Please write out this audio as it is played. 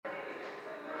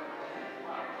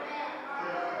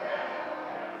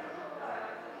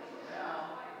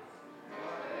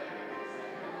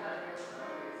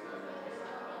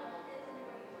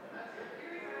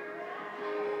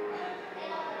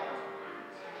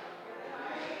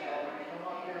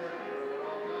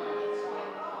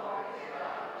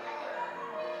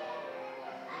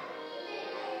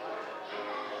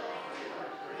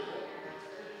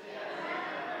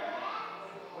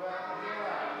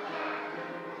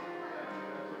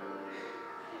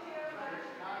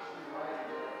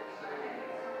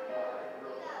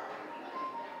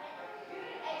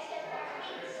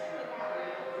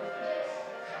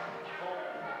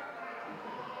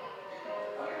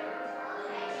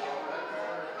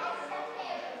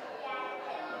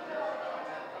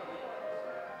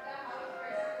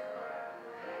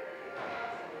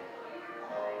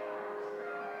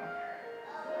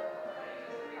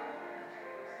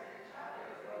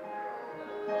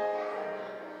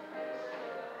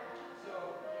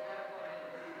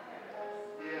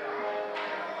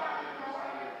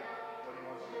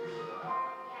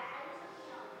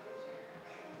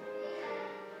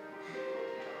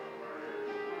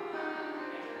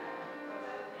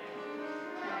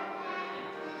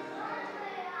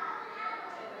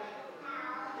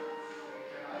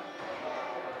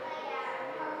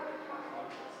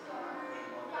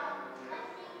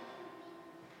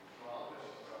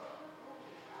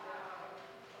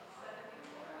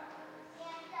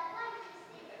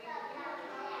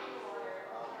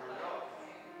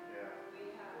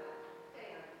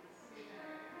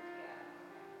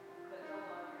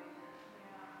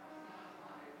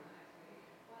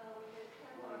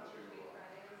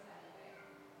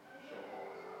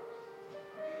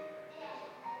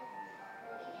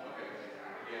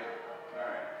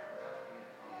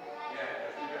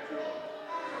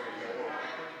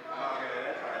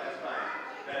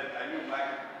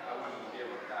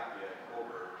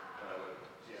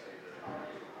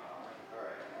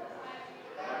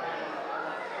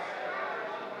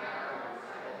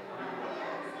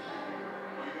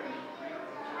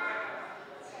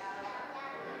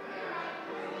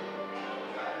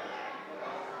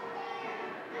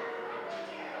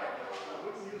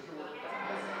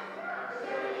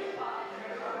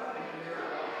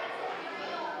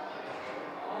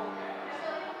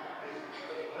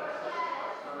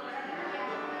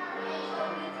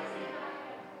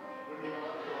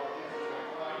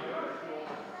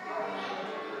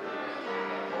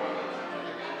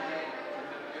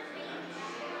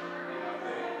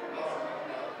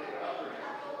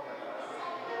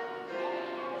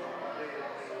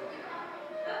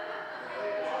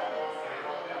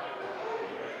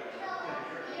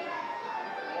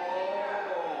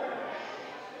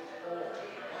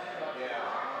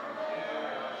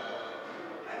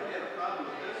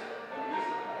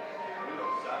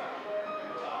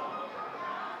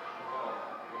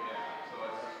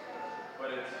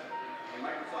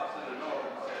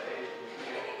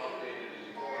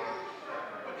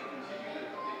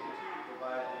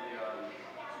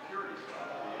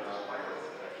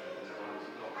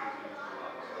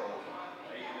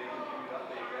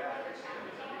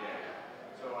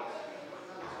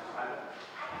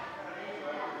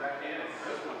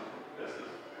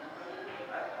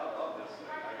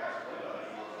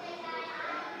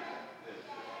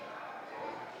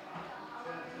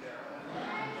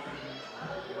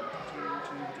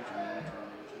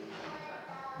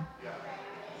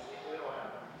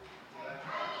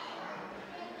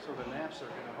So the Naps are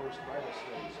going to host Bible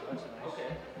study, so that's nice.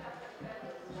 Okay.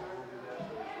 So we'll do that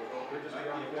Thursday. They're just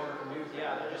around the corner from you.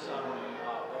 Yeah, they're just on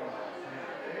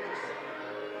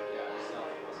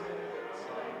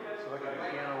So I got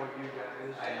a piano with you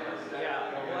guys.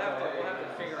 yeah, we'll have to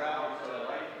figure out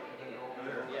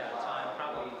time,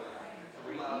 probably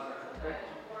 3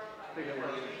 They got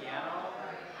for the piano,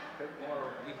 Okay.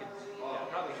 or we could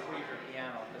probably 3 for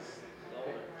piano because the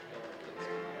older kids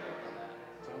can do that.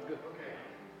 Sounds good.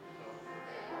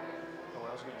 Oh,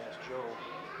 I was going to ask Joe.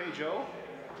 Hey, Joe.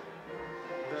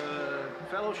 The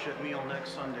fellowship meal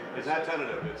next Sunday. Is that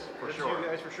tentative? It's for That's sure. you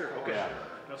guys for sure. Okay. Yeah.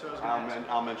 That's what I was going to ask.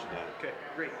 I'll mention that. Okay,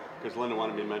 great. Because Linda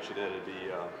wanted me to mention that it'd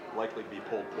be likely to be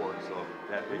pulled pork, so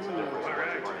that makes a difference. All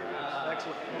right. Right.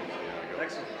 Excellent.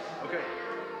 Excellent. Okay.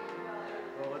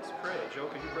 Well, let's pray. Joe,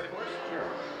 can you pray for us? Sure.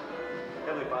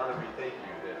 Heavenly Father, we thank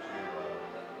you that you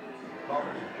called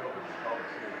us your children, you called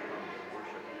us here to come to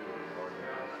worship you, Lord.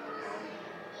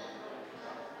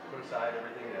 Put aside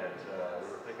everything that we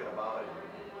were thinking about, and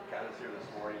you got us here this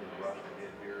morning and rushed to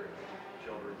get here, and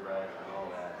children dressed and all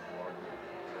that, Lord. We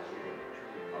truly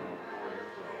come before you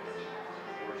to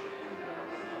worship you. And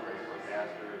we pray for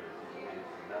Pastor as he leads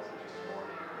the message this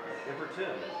morning, and for Tim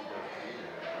as he does the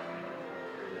evening.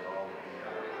 Pray that all would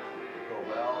go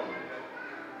well, and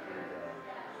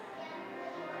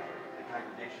the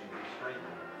congregation be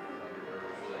strengthened under your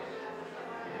will.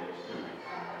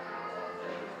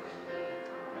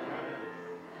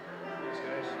 Thanks,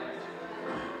 guys. All right.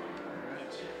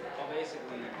 Well,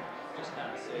 basically, just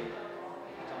kind of say,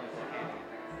 tell me if we're handing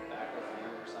back over you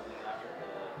or something after the.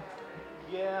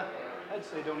 Yeah, I'd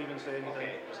say don't even say anything.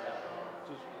 Okay, just kind of.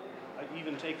 Just, I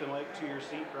even take the mic to your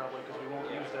seat probably because we won't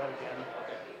use that again.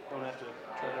 Okay. Don't have to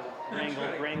try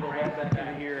to wrangle that back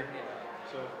into here.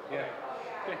 So yeah.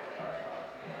 Okay.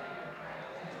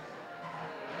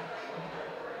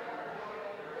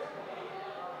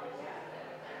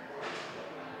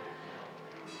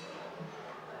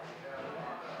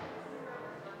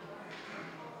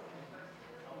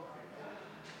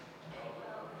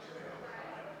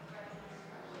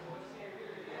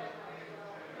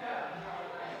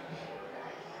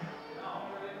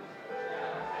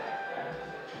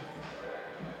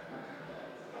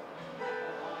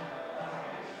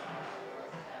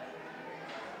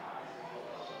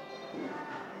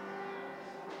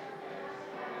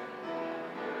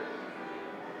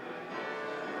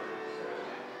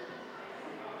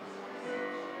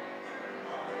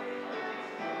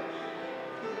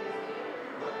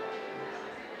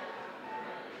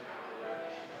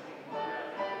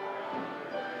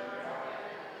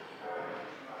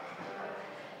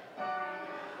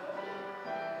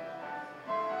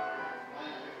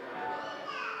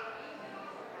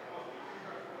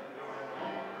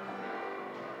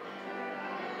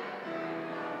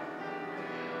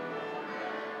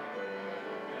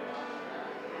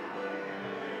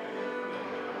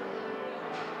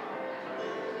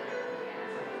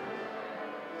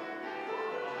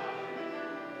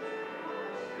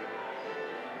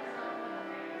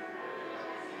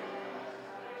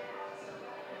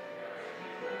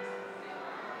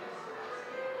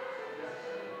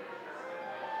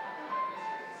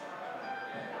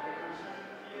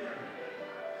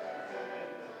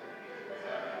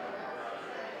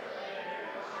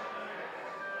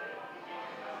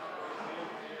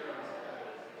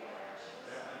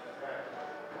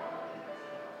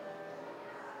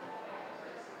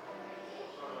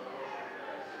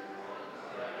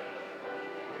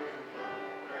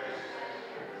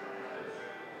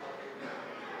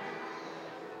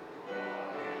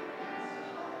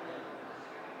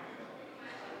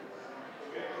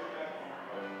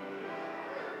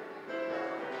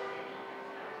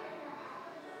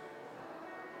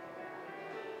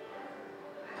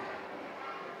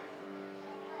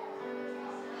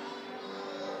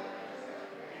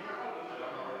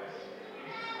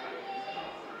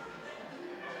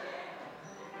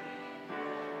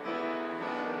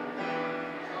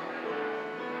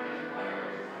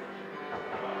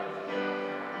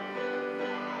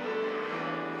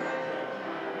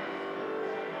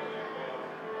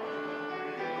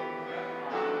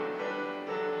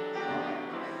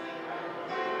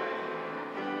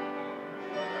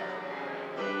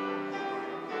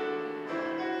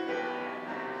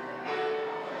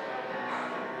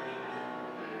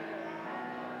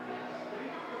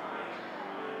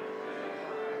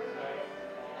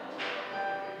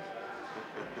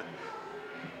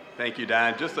 Thank you,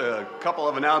 Don. Just a couple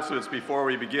of announcements before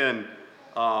we begin.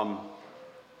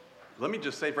 Let me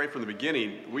just say right from the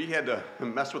beginning, we had to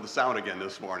mess with the sound again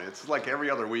this morning. It's like every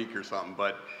other week or something,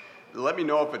 but let me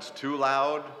know if it's too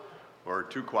loud or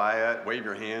too quiet. Wave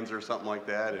your hands or something like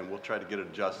that, and we'll try to get it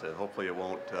adjusted. Hopefully it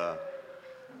won't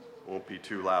be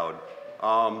too loud.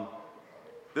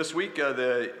 This week,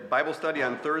 the Bible study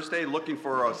on Thursday, looking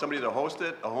for somebody to host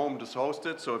it, a home to host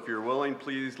it. So if you're willing,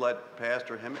 please let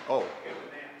Pastor Hemming.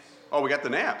 Oh, we got the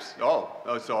Knaps.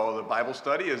 So the Bible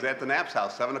study is at the Knaps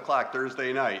house, 7 o'clock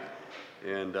Thursday night.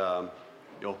 And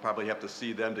you'll probably have to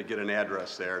see them to get an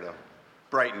address there to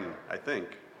Brighton, I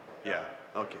think. Yeah,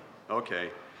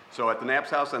 okay. So at the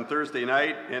Knaps house on Thursday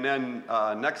night, and then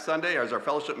next Sunday is our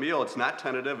fellowship meal. It's not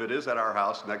tentative. It is at our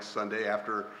house next Sunday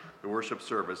after the worship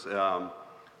service.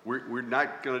 We're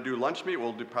not going to do lunch meat.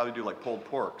 We'll probably do like pulled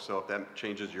pork. So if that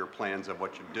changes your plans of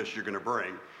what dish you're going to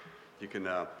bring, you can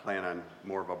plan on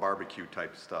more of a barbecue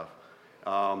type stuff.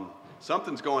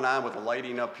 Something's going on with the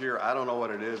lighting up here. I don't know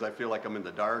what it is. I feel like I'm in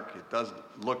the dark. It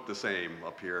doesn't look the same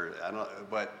up here.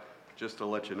 But just to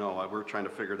let you know, we're trying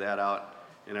to figure that out.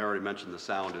 And I already mentioned the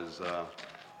sound is,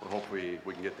 hopefully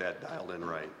we can get that dialed in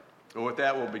right. But with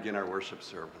that, we'll begin our worship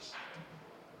service.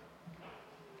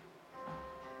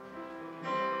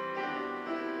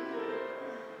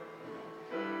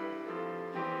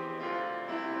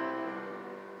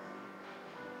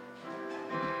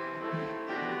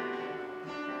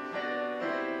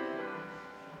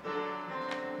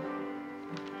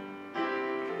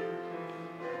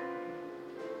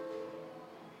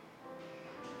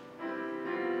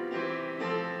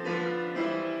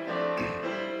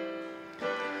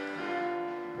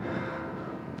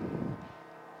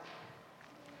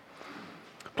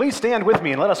 Please stand with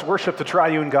me and let us worship the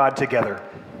triune God together.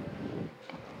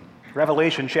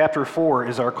 Revelation chapter 4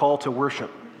 is our call to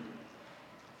worship.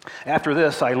 After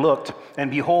this I looked, and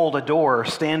behold, a door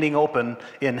standing open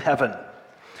in heaven.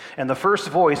 And the first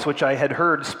voice which I had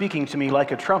heard speaking to me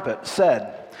like a trumpet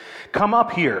said, "Come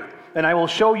up here, and I will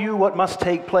show you what must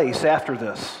take place after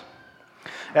this."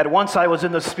 At once I was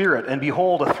in the Spirit, and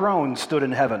behold, a throne stood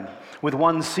in heaven, with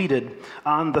one seated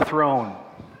on the throne.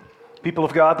 People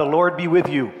of God, the Lord be with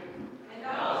you. And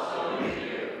also with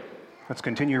you. Let's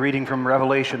continue reading from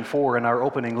Revelation 4 in our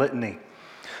opening litany.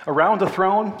 Around the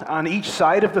throne, on each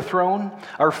side of the throne,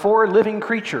 are 4 living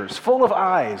creatures, full of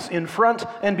eyes, in front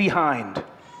and behind.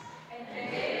 And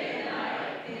day and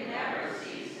night they never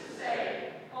cease to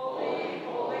say, "Holy,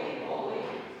 holy, holy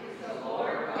is the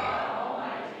Lord God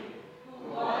Almighty, who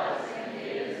was and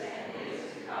is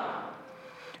to come."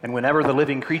 And whenever the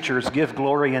living creatures give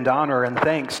glory and honor and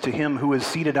thanks to him who is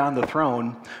seated on the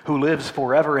throne, who lives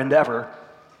forever and ever,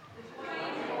 the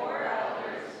 24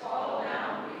 elders fall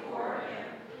down before him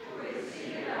who is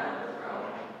seated on the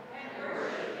throne and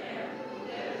worship him who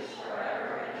lives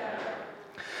forever and ever.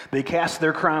 they cast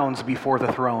their crowns before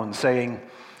the throne, saying,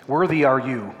 "Worthy are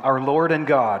you, our Lord and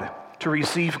God, to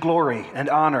receive glory and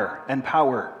honor and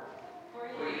power. For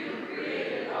you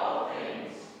created all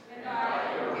things, and by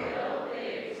your will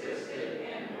they existed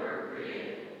and were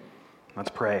created.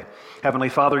 Let's pray. Heavenly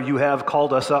Father, you have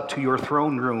called us up to your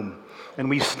throne room, and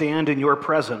we stand in your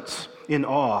presence in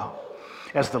awe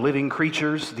as the living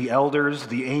creatures, the elders,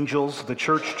 the angels, the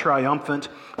church triumphant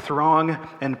throng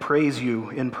and praise you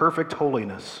in perfect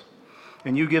holiness.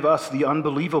 And you give us the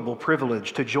unbelievable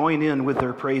privilege to join in with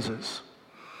their praises.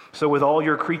 So with all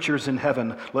your creatures in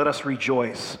heaven, let us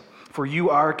rejoice, for you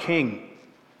are King.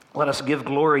 Let us give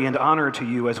glory and honor to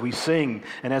you as we sing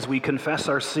and as we confess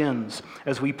our sins,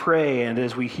 as we pray and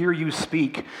as we hear you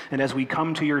speak and as we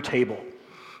come to your table.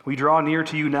 We draw near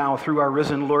to you now through our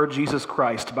risen Lord Jesus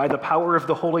Christ, by the power of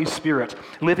the Holy Spirit,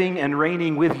 living and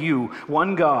reigning with you,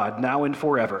 one God, now and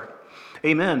forever.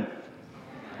 Amen.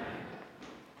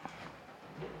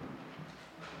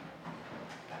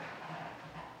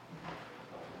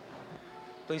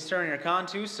 Please turn your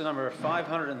cantus to number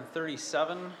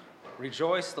 537.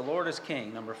 Rejoice, the Lord is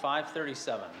King, number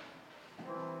 537.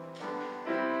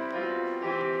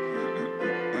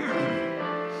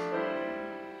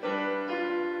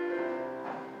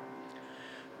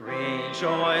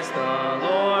 Rejoice, the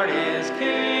Lord is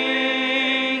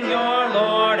King, your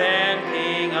Lord and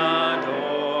King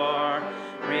adore.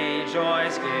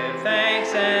 Rejoice, give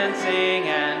thanks and sing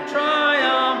and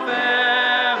triumph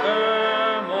evermore.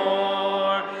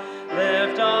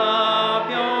 Lift up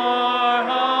your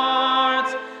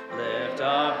hearts, lift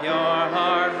up your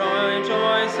heart,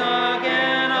 rejoice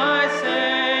again, I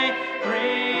say,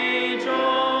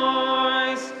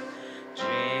 rejoice.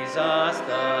 Jesus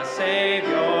the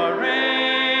Savior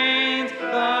reigns,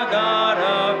 the God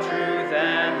of truth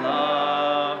and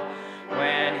love.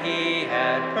 When he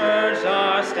had purged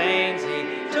our stains, he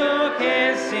took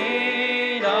his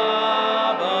seat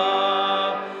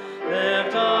above.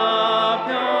 Lift up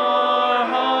your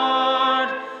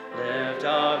heart, lift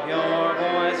up your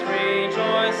voice,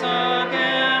 rejoice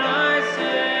again, I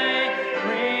say,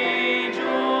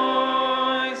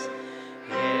 rejoice.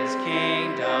 His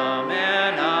kingdom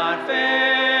and not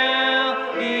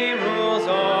fail, he rules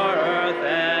o'er earth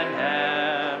and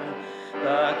heaven.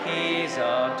 The keys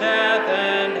of death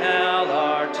and hell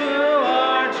are to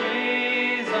our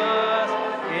Jesus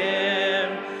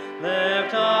given.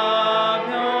 Lift up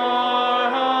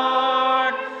your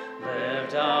heart,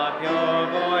 lift up your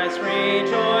voice,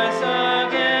 rejoice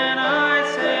again, I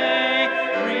say,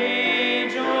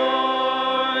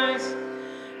 rejoice.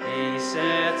 He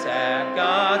sits at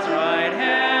God's right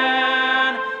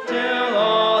hand till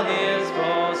all his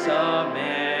foes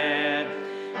submit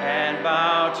and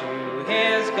bow to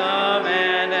his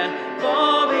command and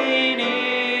fall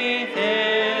beneath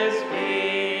his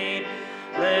feet.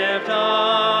 Lift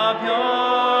up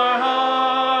your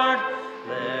heart,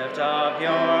 lift up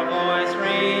your voice,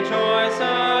 rejoice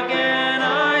again,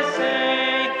 I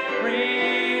say,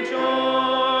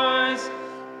 rejoice.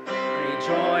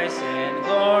 Rejoice in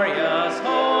glorious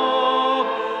hope,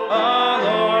 a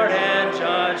Lord and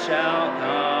Judge shall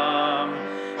come,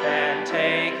 and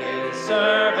take his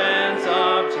servants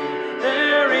up to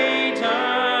their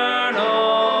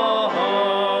eternal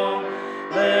home.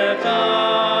 Lift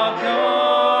up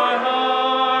your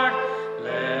heart,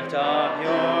 lift up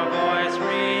your voice,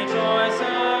 rejoice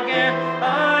again,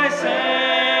 I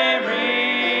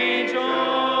say, rejoice.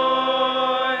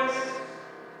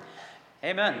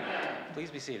 Amen. Please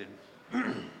be seated.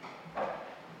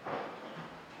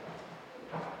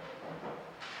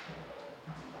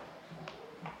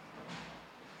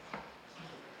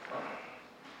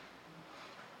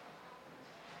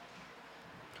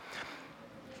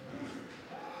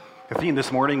 The theme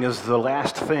this morning is the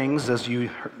last things, as you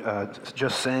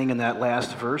just sang in that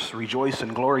last verse. Rejoice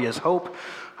in glorious hope.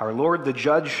 Our Lord the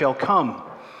Judge shall come.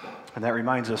 And that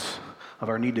reminds us of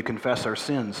our need to confess our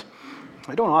sins.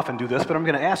 I don't often do this, but I'm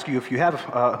going to ask you, if you have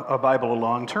a Bible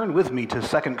along, turn with me to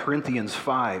 2 Corinthians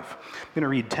 5. I'm going to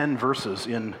read 10 verses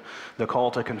in the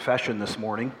call to confession this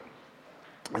morning.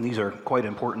 And these are quite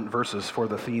important verses for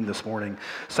the theme this morning.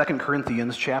 2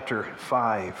 Corinthians chapter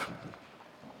 5.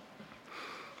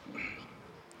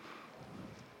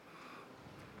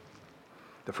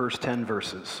 The first 10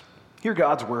 verses. Hear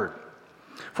God's word.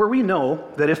 For we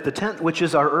know that if the tent which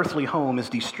is our earthly home is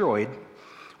destroyed,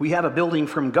 we have a building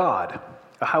from God,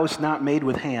 a house not made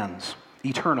with hands,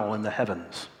 eternal in the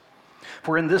heavens.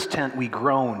 For in this tent we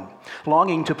groan,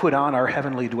 longing to put on our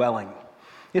heavenly dwelling,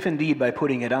 if indeed by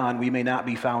putting it on we may not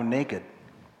be found naked.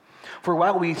 For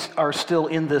while we are still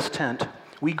in this tent,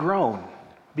 we groan,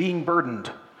 being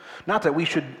burdened, not that we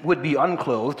would be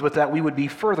unclothed, but that we would be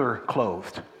further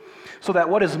clothed, so that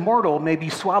what is mortal may be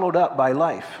swallowed up by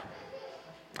life.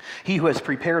 He who has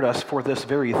prepared us for this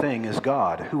very thing is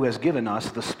God, who has given us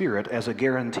the Spirit as a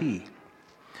guarantee.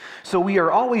 So we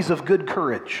are always of good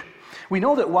courage. We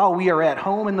know that while we are at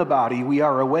home in the body, we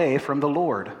are away from the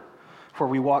Lord, for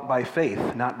we walk by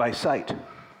faith, not by sight.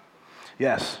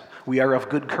 Yes, we are of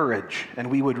good courage, and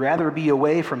we would rather be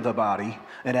away from the body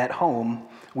and at home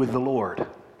with the Lord.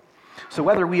 So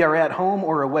whether we are at home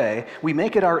or away, we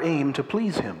make it our aim to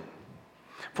please him.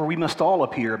 For we must all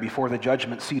appear before the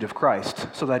judgment seat of Christ,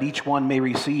 so that each one may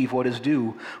receive what is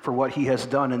due for what he has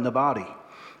done in the body,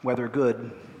 whether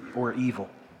good or evil.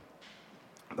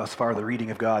 Thus far, the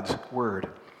reading of God's word.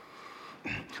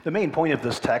 The main point of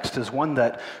this text is one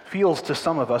that feels to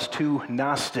some of us too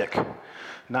Gnostic.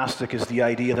 Gnostic is the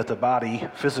idea that the body,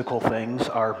 physical things,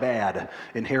 are bad,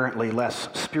 inherently less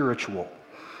spiritual.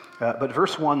 But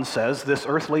verse 1 says, this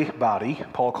earthly body,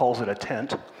 Paul calls it a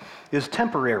tent, is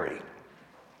temporary.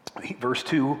 Verse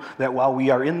 2, that while we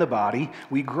are in the body,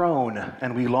 we groan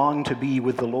and we long to be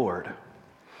with the Lord.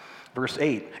 Verse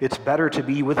 8, it's better to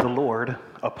be with the Lord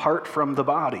apart from the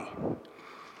body.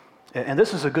 And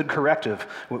this is a good corrective.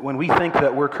 When we think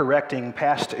that we're correcting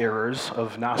past errors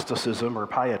of Gnosticism or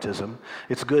pietism,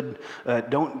 it's good,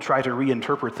 don't try to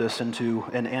reinterpret this into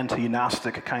an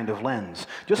anti-Gnostic kind of lens.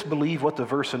 Just believe what the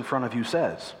verse in front of you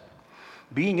says.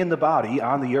 Being in the body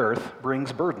on the earth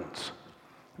brings burdens.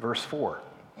 Verse 4.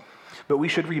 But we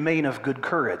should remain of good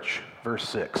courage. Verse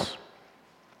 6.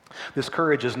 This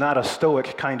courage is not a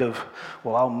stoic kind of,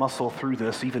 well, I'll muscle through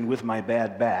this even with my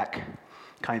bad back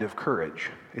kind of courage.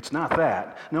 It's not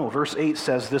that. No, verse 8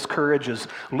 says this courage is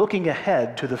looking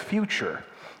ahead to the future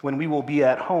when we will be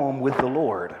at home with the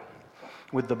Lord,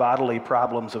 with the bodily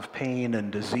problems of pain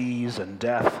and disease and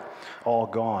death all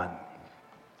gone.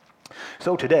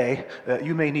 So today,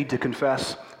 you may need to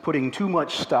confess putting too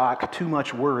much stock, too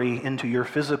much worry into your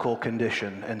physical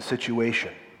condition and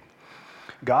situation.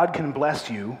 God can bless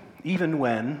you even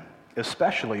when,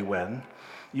 especially when,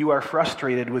 you are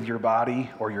frustrated with your body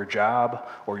or your job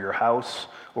or your house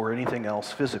or anything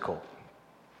else physical.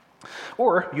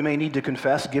 Or you may need to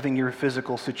confess giving your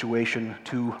physical situation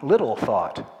too little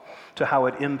thought to how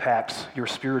it impacts your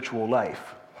spiritual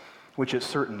life, which it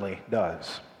certainly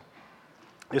does.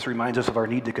 This reminds us of our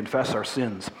need to confess our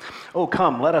sins. Oh,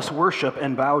 come, let us worship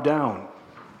and bow down.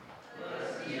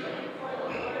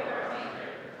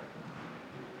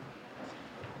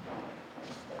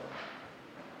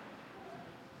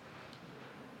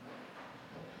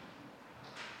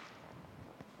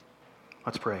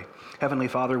 Let's pray. Heavenly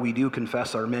Father, we do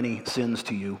confess our many sins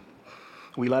to you.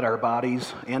 We let our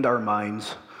bodies and our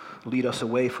minds lead us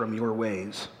away from your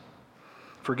ways.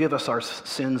 Forgive us our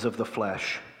sins of the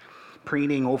flesh,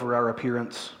 preening over our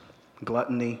appearance,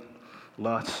 gluttony,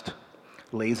 lust,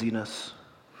 laziness,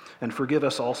 and forgive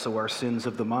us also our sins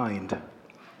of the mind,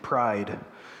 pride,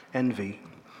 envy,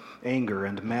 anger,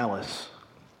 and malice.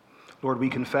 Lord, we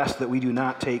confess that we do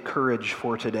not take courage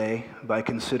for today by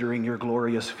considering your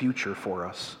glorious future for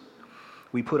us.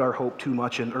 We put our hope too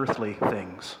much in earthly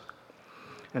things.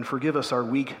 And forgive us our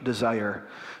weak desire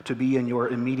to be in your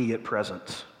immediate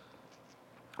presence.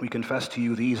 We confess to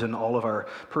you these and all of our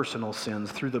personal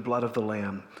sins through the blood of the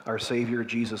Lamb, our Savior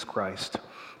Jesus Christ,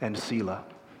 and Selah.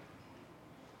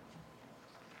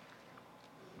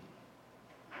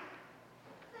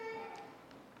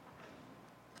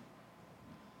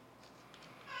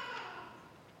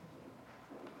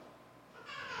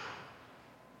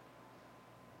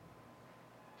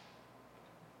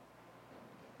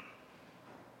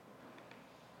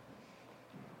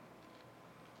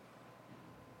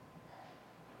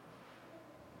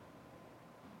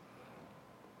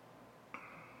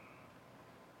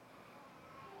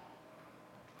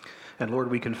 And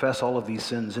Lord, we confess all of these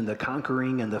sins in the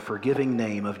conquering and the forgiving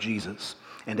name of Jesus.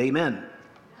 And amen.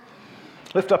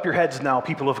 Lift up your heads now,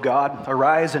 people of God.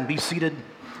 Arise and be seated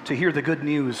to hear the good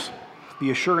news, the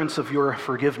assurance of your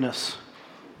forgiveness.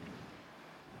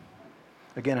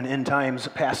 Again, an end times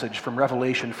passage from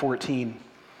Revelation 14.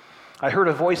 I heard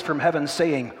a voice from heaven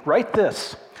saying, "Write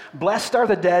this, blessed are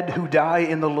the dead who die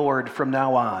in the Lord from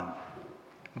now on.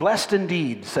 Blessed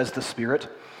indeed, says the Spirit,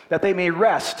 that they may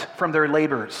rest from their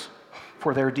labors,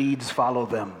 for their deeds follow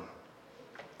them."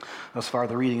 Thus far,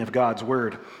 the reading of God's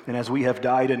word. And as we have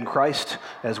died in Christ,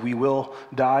 as we will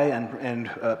die and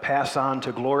pass on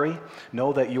to glory,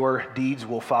 know that your deeds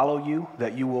will follow you,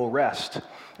 that you will rest,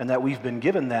 and that we've been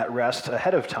given that rest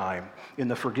ahead of time in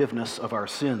the forgiveness of our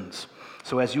sins.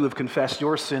 So as you have confessed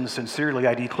your sins sincerely,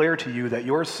 I declare to you that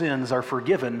your sins are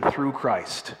forgiven through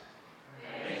Christ.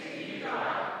 Thanks be to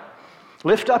God.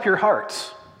 Lift up your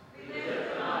hearts.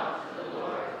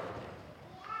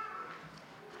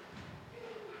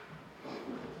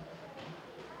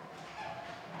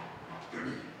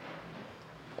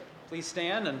 Please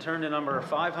stand and turn to number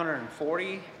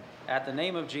 540, At the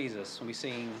Name of Jesus. We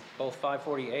sing both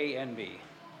 540A and B.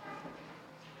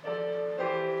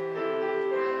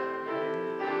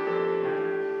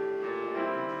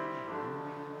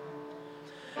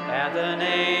 At the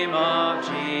name of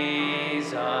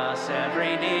Jesus,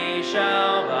 every knee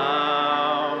shall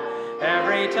bow,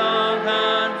 every tongue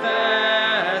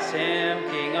confess him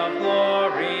King of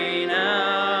glory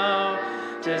now.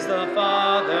 'Tis the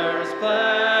Father's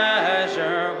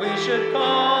pleasure we should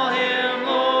call him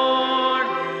Lord,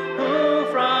 who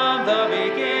from the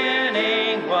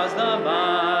beginning was the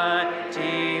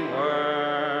mighty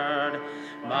Word,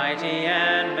 mighty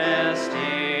and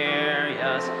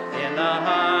mysterious in the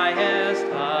highest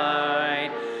height,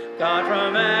 God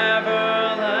from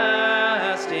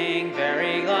everlasting,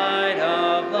 very light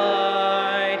of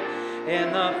light,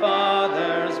 in the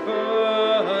Father's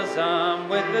bosom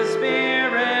with the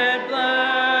Spirit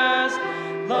blessed,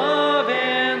 love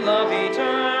in love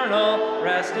eternal,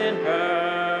 rest in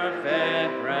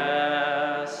perfect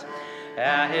rest.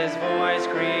 At his voice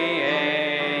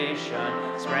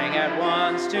creation sprang at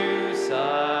once to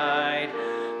sight,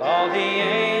 all the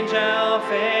angel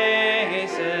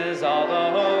faces, all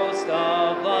the host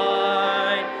of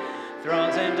light,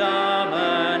 thrones and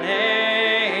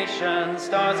dominations,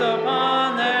 stars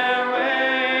upon their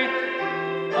way,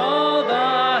 all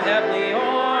the heavenly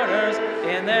orders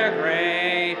in their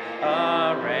great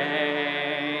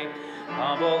array,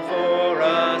 humble for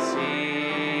a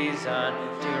season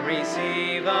to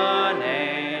receive a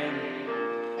name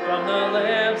from the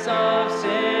lips of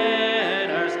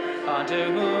sinners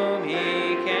unto whom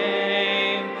he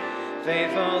came.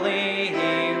 Faithfully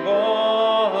he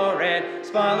bore it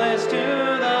spotless to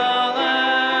the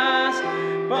last,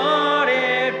 brought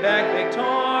it back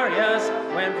victorious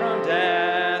when from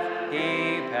death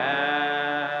he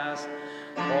passed.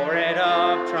 Bore it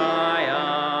up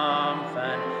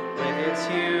triumphant with its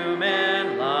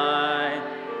human light,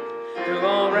 through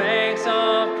all ranks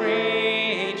of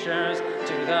creatures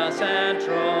to the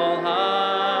central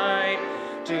height,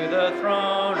 to the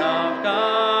throne of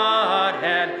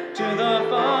Godhead, to the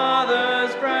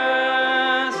Father's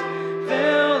breast,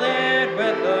 filled it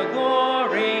with the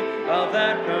glory of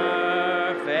that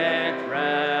perfect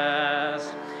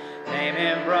rest. Name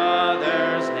him,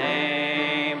 brothers,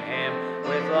 name him,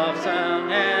 with love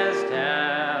sung as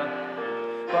death,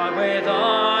 but with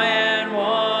awe and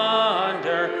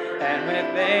wonder, and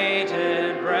with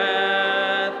bated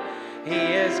breath. He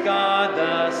is God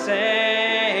the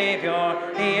Savior,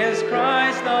 he is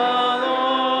Christ the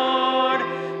Lord,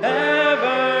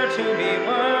 ever to be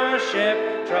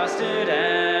worshipped, trusted,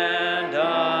 and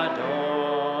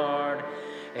adored.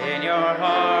 In your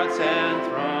hearts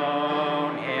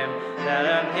enthrone him,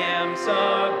 let him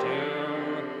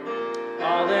subdue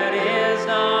all that is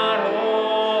not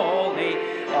holy,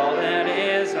 all that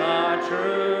is not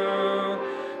true.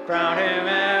 Crown him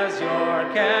as your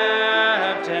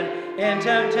captain in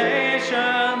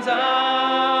temptation's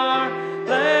hour.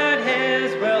 Let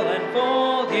his will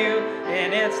enfold you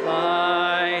in its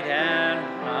light and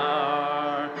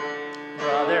power.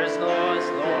 Brothers, Lord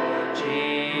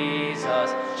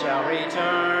Jesus shall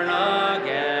return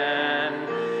again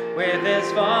with his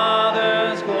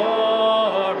Father's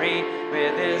glory,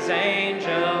 with his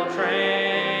angel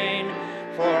train.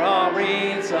 For all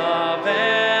wreaths of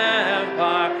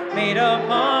empire meet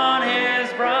upon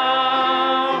his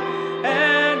brow,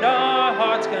 and our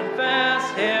hearts confess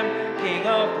him King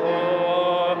of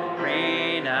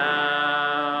glory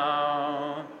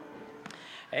now.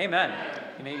 Amen.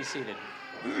 You may be seated.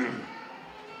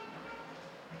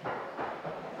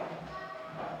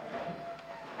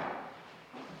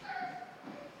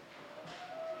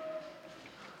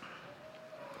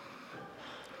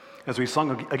 As we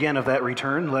sung again of that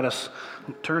return, let us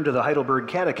turn to the Heidelberg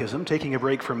Catechism, taking a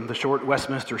break from the short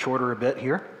Westminster Shorter a bit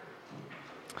here,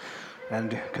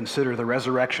 and consider the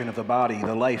resurrection of the body,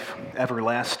 the life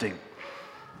everlasting.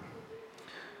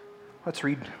 Let's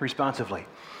read responsively.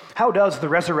 How does the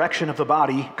resurrection of the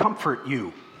body comfort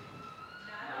you?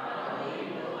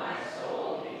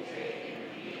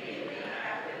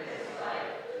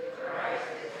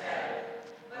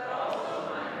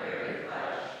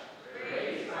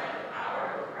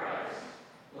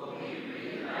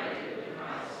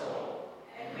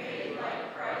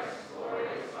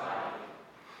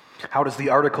 How does the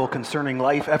article concerning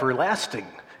life everlasting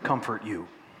comfort you?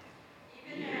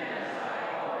 Even as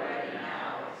I already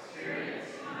now experience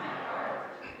in my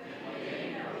heart the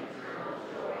gain of eternal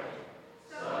joy,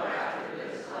 so after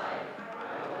this life I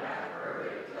will have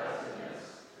perfect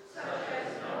blessedness, such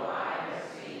as no eye has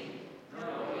seen, no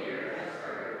ear has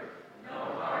heard, no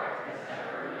heart has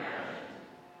ever imagined,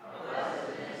 a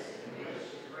blessedness in which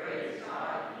to praise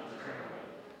God eternally.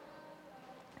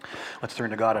 Let's turn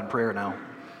to God in prayer now.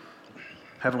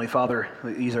 Heavenly Father,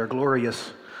 these are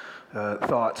glorious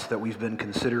thoughts that we've been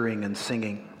considering and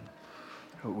singing.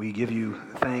 We give you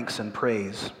thanks and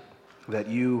praise that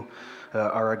you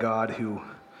are a God who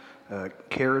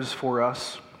cares for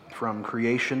us from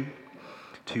creation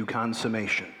to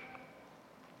consummation.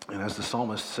 And as the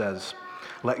psalmist says,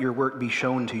 let your work be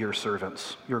shown to your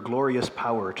servants, your glorious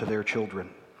power to their children.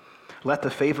 Let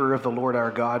the favor of the Lord our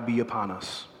God be upon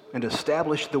us, and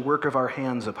establish the work of our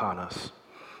hands upon us.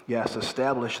 Yes,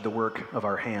 establish the work of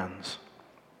our hands.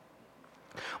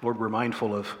 Lord, we're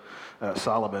mindful of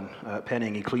Solomon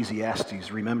penning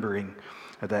Ecclesiastes, remembering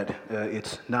that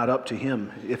it's not up to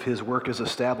him if his work is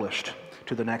established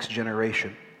to the next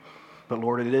generation. But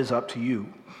Lord, it is up to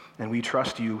you, and we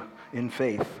trust you in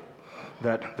faith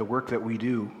that the work that we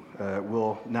do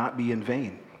will not be in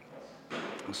vain.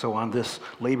 So on this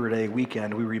Labor Day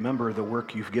weekend, we remember the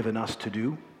work you've given us to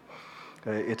do.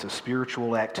 It's a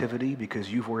spiritual activity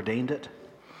because you've ordained it,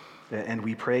 and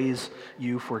we praise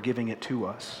you for giving it to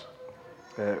us,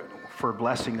 for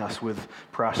blessing us with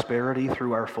prosperity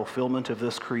through our fulfillment of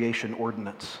this creation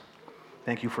ordinance.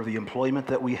 Thank you for the employment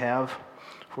that we have,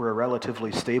 for a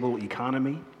relatively stable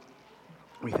economy.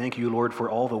 We thank you, Lord, for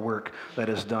all the work that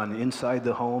is done inside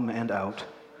the home and out,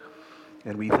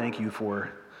 and we thank you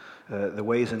for the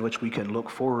ways in which we can look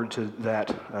forward to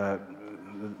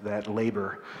that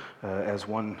labor, as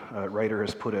one writer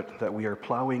has put it, that we are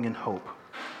plowing in hope,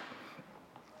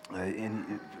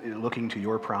 in looking to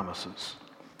your promises.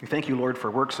 We thank you, Lord, for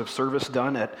works of service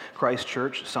done at Christ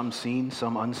Church, some seen,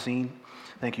 some unseen.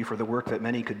 Thank you for the work that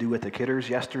many could do at the Kidders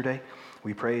yesterday.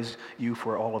 We praise you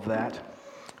for all of that.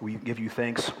 We give you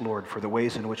thanks, Lord, for the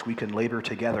ways in which we can labor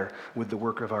together with the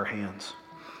work of our hands.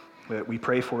 We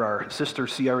pray for our sister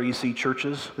CREC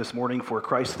churches this morning, for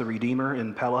Christ the Redeemer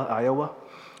in Pella, Iowa.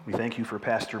 We thank you for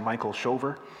Pastor Michael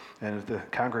Shover and the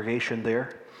congregation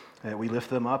there. We lift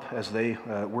them up as they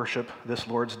worship this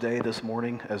Lord's Day this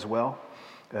morning as well,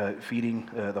 feeding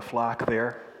the flock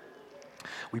there.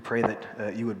 We pray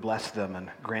that you would bless them and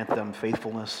grant them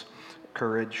faithfulness,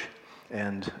 courage,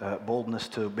 and boldness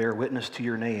to bear witness to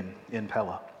your name in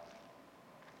Pella.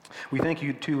 We thank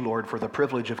you too, Lord, for the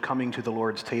privilege of coming to the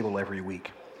Lord's table every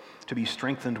week, to be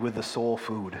strengthened with the soul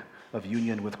food of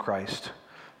union with Christ.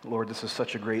 Lord, this is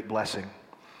such a great blessing,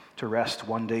 to rest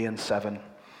one day in 7,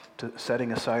 to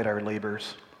setting aside our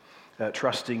labors,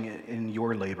 trusting in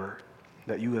your labor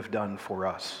that you have done for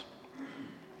us.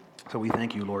 So we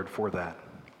thank you, Lord, for that.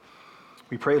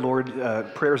 We pray, Lord,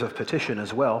 prayers of petition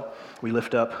as well. We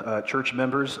lift up church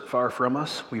members far from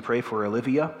us. We pray for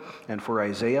Olivia and for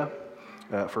Isaiah,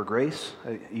 for Grace,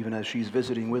 even as she's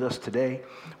visiting with us today.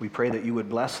 We pray that you would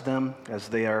bless them as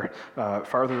they are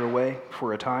farther away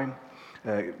for a time.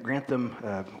 Grant them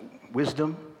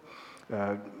wisdom,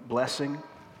 blessing,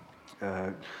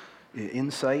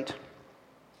 insight,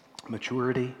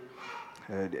 maturity,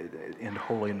 and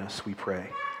holiness, we pray.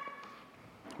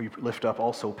 We lift up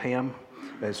also Pam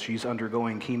as she's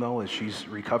undergoing chemo, as she's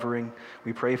recovering.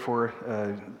 We pray for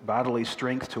bodily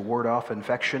strength to ward off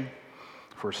infection,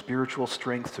 for spiritual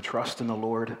strength to trust in the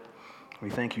Lord. We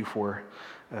thank you for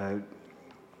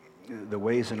the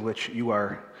ways in which you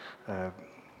are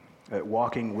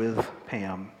walking with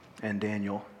Pam and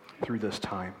Daniel through this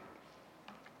time.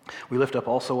 We lift up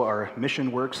also our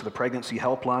mission works, the Pregnancy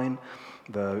Helpline,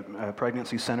 the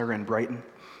Pregnancy Center in Brighton.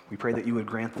 We pray that you would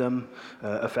grant them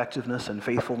effectiveness and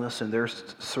faithfulness in their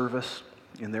service,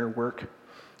 in their work.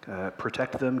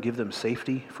 Protect them, give them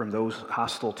safety from those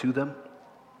hostile to them.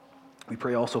 We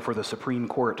pray also for the Supreme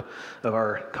Court of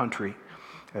our country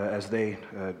as they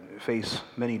face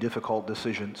many difficult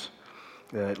decisions.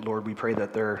 Lord, we pray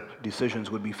that their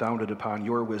decisions would be founded upon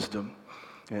your wisdom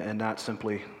and not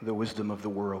simply the wisdom of the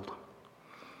world.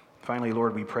 Finally,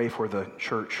 Lord, we pray for the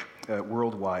church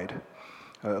worldwide.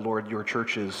 Lord, your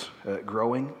church is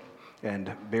growing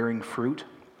and bearing fruit,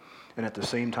 and at the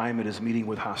same time it is meeting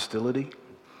with hostility.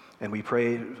 And we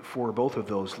pray for both of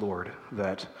those, Lord,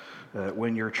 that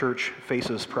when your church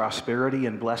faces prosperity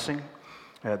and blessing,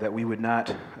 that we would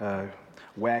not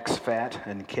wax fat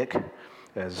and kick,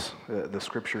 as the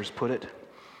scriptures put it,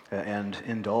 and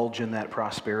indulge in that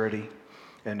prosperity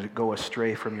and go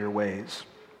astray from your ways.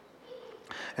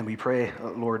 And we pray,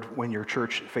 Lord, when your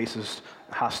church faces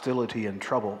hostility and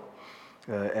trouble,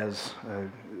 as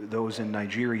those in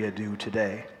Nigeria do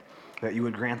today, that you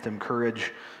would grant them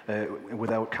courage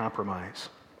without compromise.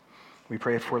 We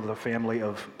pray for the family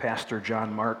of Pastor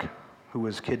John Mark, who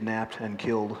was kidnapped and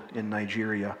killed in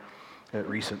Nigeria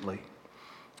recently.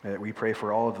 We pray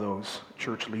for all of those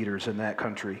church leaders in that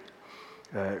country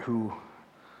who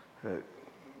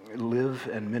live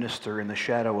and minister in the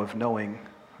shadow of knowing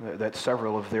that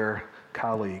several of their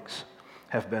colleagues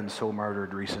have been so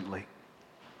martyred recently.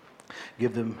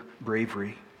 Give them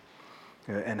bravery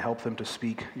and help them to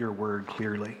speak your word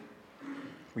clearly.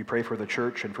 We pray for the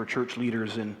church and for church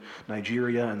leaders in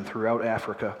Nigeria and throughout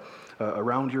Africa,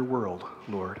 around your world,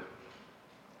 Lord.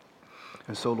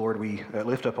 And so, Lord, we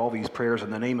lift up all these prayers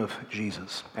in the name of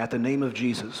Jesus. At the name of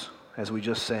Jesus, as we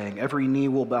just sang, every knee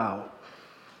will bow,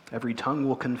 every tongue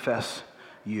will confess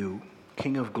you,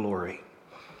 King of glory.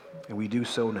 And we do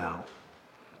so now.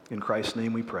 In Christ's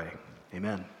name we pray.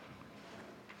 Amen.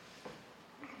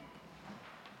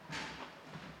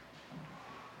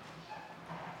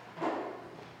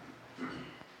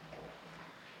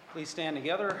 Please stand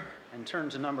together and turn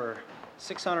to number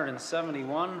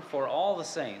 671 for all the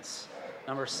saints.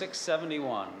 Number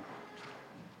 671.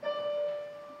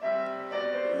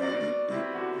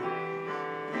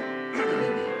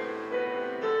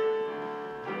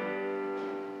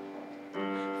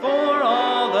 For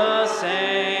all the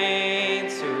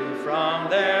saints who from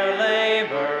their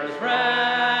labors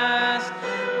rest,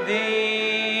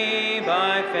 thee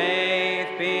by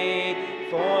faith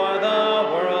before the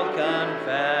world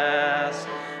confess.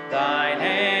 Thy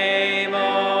name,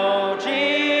 O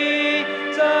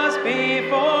Jesus, be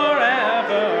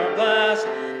forever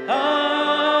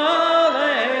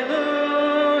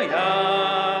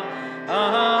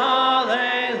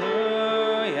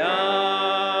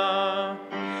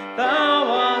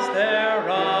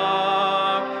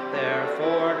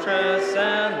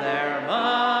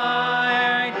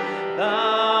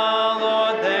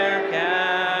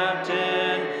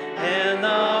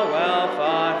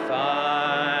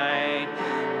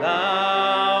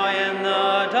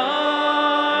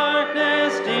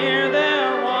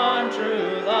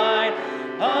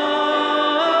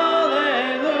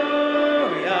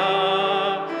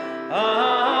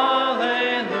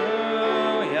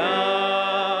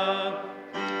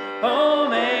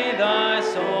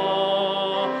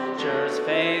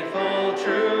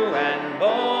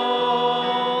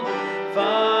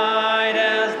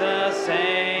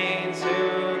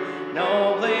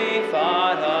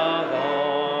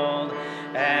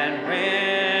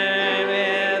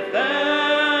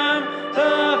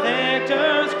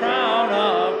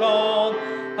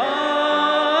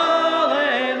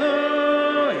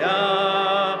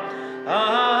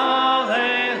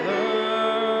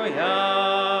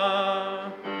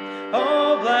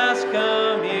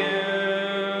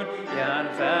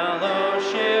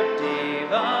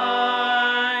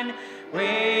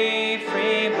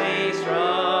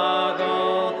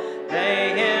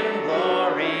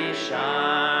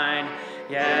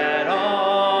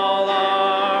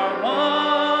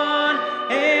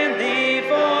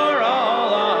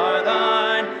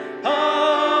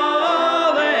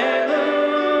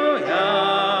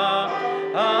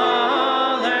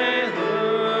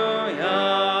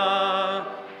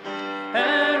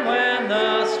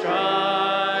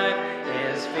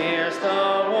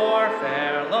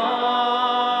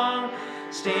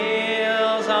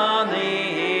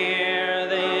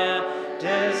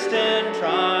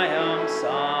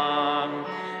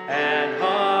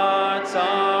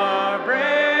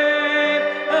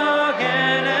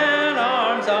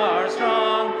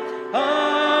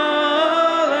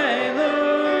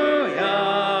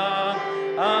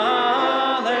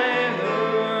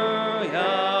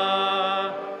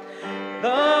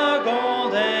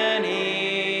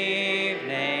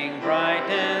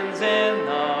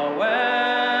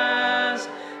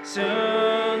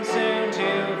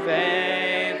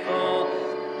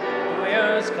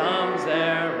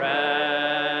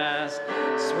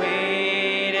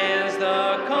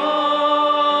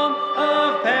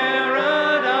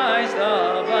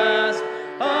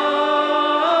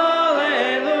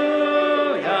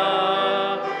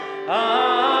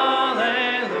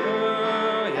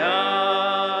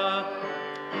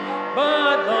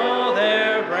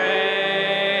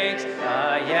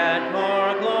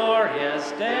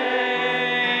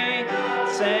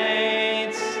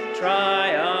Saints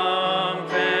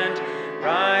triumphant,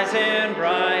 rise in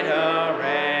bright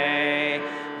array.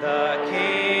 The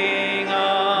King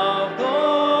of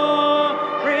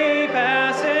glory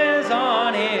passes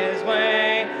on his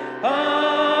way. Alleluia,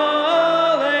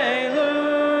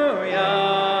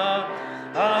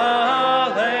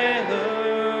 alleluia.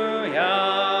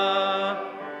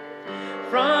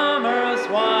 From earth's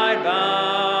wide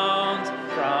bounds,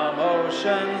 from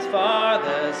ocean's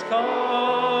farthest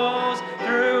coast,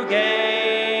 through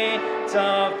gates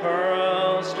of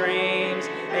pearl streams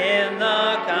in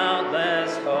the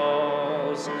countless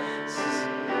hosts,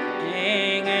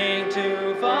 singing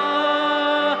to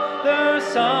Father,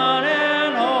 Son,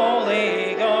 and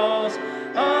Holy Ghost.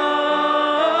 Alleluia,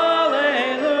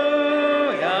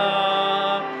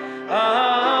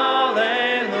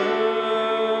 alleluia.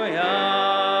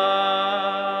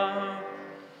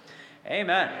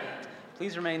 Amen.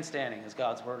 Please remain standing as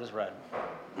God's word is read.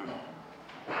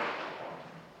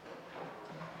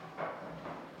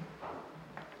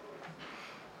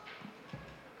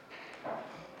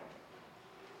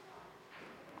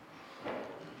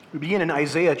 We begin in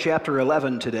Isaiah chapter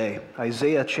 11 today.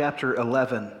 Isaiah chapter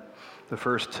 11, the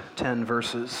first 10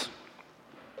 verses.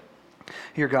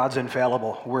 Hear God's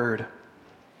infallible word.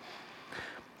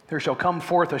 There shall come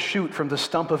forth a shoot from the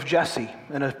stump of Jesse,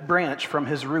 and a branch from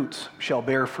his roots shall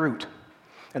bear fruit.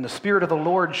 And the Spirit of the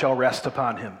Lord shall rest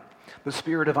upon him, the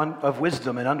Spirit of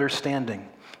wisdom and understanding,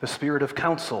 the Spirit of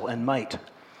counsel and might,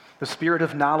 the Spirit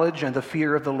of knowledge and the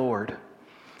fear of the Lord.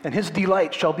 And his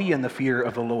delight shall be in the fear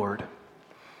of the Lord.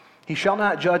 He shall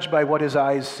not judge by what his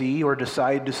eyes see, or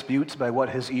decide disputes by what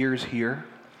his ears hear.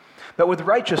 But with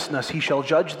righteousness he shall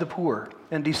judge the poor,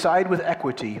 and decide with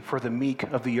equity for the meek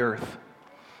of the earth.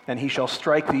 And he shall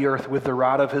strike the earth with the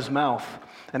rod of his mouth,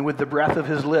 and with the breath of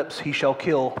his lips he shall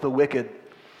kill the wicked.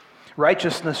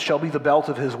 Righteousness shall be the belt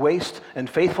of his waist, and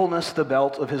faithfulness the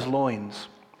belt of his loins.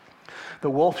 The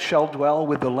wolf shall dwell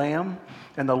with the lamb,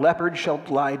 and the leopard shall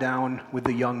lie down with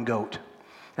the young goat,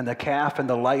 and the calf and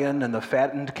the lion and the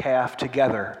fattened calf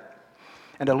together,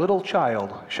 and a little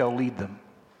child shall lead them.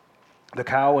 The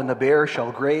cow and the bear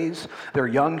shall graze, their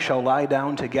young shall lie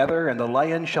down together, and the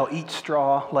lion shall eat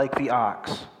straw like the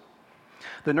ox.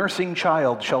 The nursing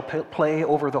child shall play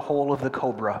over the hole of the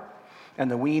cobra, and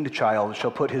the weaned child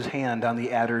shall put his hand on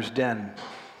the adder's den.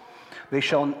 They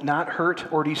shall not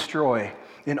hurt or destroy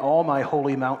in all my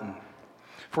holy mountain,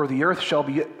 for the earth shall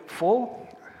be full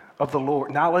of the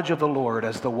knowledge of the Lord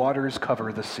as the waters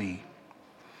cover the sea.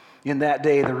 In that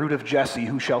day the root of Jesse,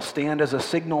 who shall stand as a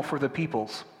signal for the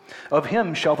peoples, of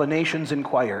him shall the nations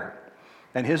inquire,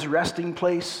 and his resting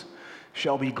place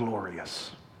shall be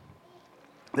glorious.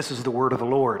 This is the word of the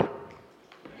Lord.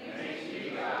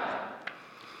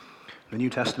 The New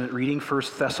Testament reading, 1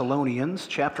 Thessalonians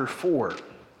chapter 4.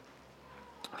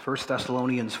 1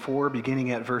 Thessalonians 4,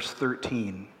 beginning at verse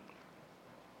 13.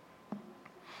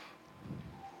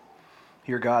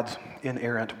 Hear God's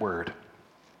inerrant word.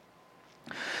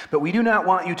 But we do not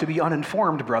want you to be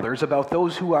uninformed, brothers, about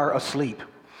those who are asleep,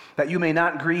 that you may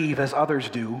not grieve as others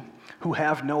do, who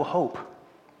have no hope.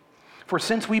 For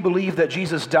since we believe that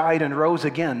Jesus died and rose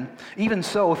again, even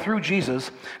so, through Jesus,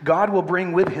 God will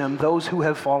bring with him those who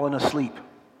have fallen asleep.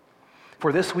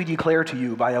 For this we declare to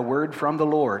you by a word from the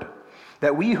Lord,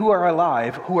 that we who are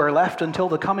alive, who are left until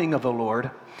the coming of the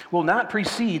Lord, will not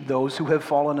precede those who have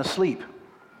fallen asleep.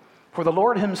 For the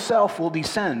Lord himself will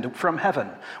descend from heaven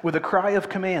with a cry of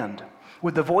command,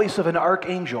 with the voice of an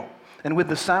archangel, and with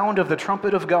the sound of the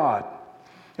trumpet of God,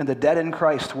 and the dead in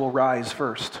Christ will rise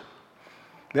first.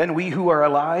 Then we who are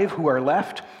alive, who are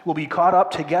left, will be caught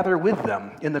up together with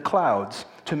them in the clouds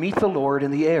to meet the Lord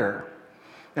in the air.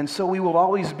 And so we will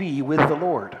always be with the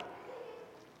Lord.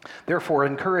 Therefore,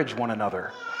 encourage one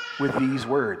another with these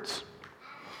words.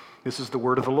 This is the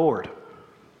word of the Lord.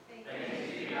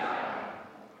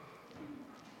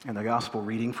 And the gospel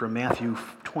reading from Matthew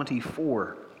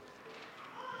 24.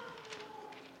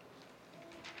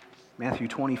 Matthew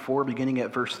 24, beginning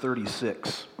at verse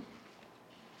 36.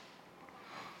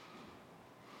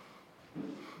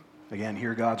 Again,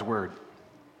 hear God's word.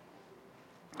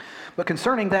 But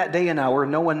concerning that day and hour,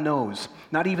 no one knows,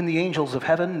 not even the angels of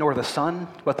heaven, nor the Son,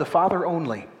 but the Father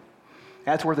only.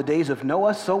 As were the days of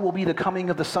Noah, so will be the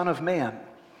coming of the Son of Man.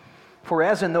 For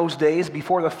as in those days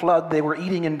before the flood they were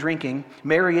eating and drinking,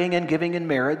 marrying and giving in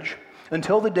marriage,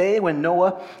 until the day when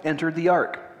Noah entered the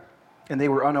ark, and they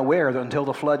were unaware until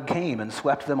the flood came and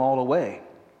swept them all away.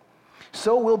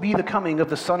 So will be the coming of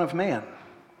the Son of Man.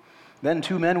 Then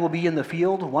 2 men will be in the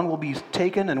field, one will be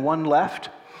taken and one left.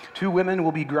 2 women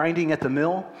will be grinding at the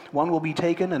mill, one will be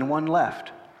taken and one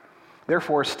left.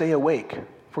 Therefore stay awake,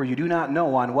 for you do not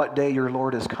know on what day your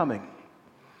Lord is coming.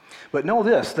 But know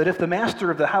this, that if the master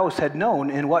of the house had known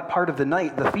in what part of the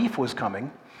night the thief was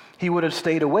coming, he would have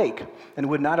stayed awake and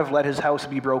would not have let his house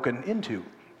be broken into.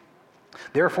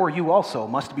 Therefore you also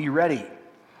must be ready,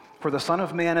 for the Son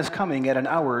of Man is coming at an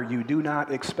hour you do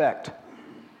not expect.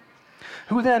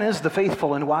 Who then is the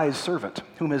faithful and wise servant,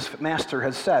 whom his master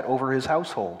has set over his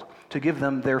household, to give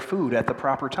them their food at the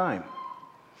proper time?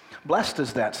 Blessed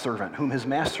is that servant, whom his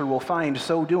master will find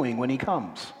so doing when he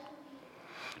comes.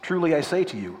 Truly I say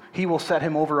to you, he will set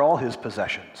him over all his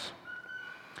possessions.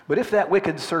 But if that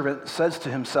wicked servant says to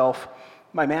himself,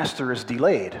 my master is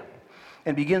delayed,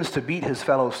 and begins to beat his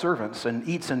fellow servants and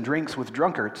eats and drinks with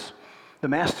drunkards, the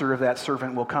master of that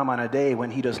servant will come on a day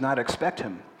when he does not expect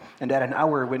him, and at an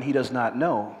hour when he does not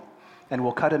know, and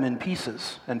will cut him in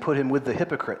pieces and put him with the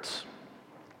hypocrites.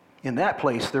 In that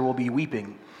place there will be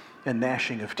weeping and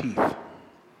gnashing of teeth.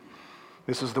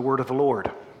 This is the word of the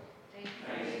Lord.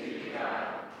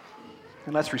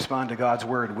 And let's respond to God's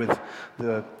word with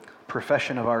the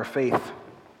profession of our faith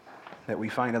that we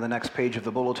find on the next page of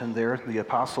the bulletin there, the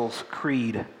Apostles'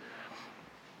 Creed.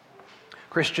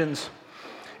 Christians,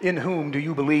 in whom do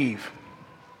you believe?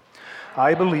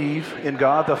 I believe in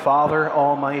God the Father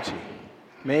Almighty,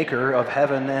 maker of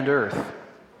heaven and earth,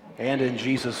 and in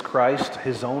Jesus Christ,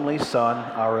 his only Son,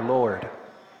 our Lord,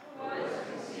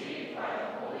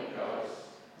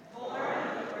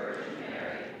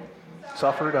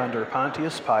 suffered under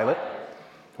Pontius Pilate,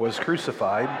 was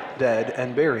crucified, dead,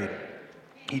 and buried.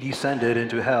 He descended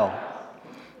into hell.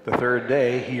 The third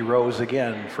day he rose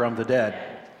again from the dead.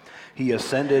 He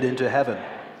ascended into heaven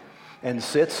and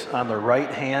sits on the right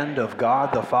hand of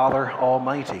God the Father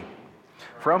Almighty.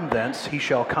 From thence he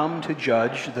shall come to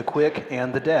judge the quick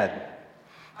and the dead.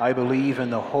 I believe in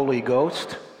the Holy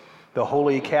Ghost, the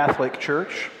Holy Catholic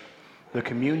Church, the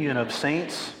communion of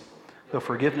saints, the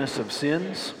forgiveness of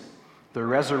sins, the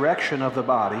resurrection of the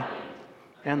body,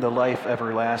 and the life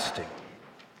everlasting.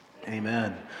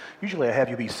 Amen. Usually I have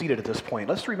you be seated at this point.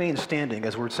 Let's remain standing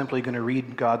as we're simply going to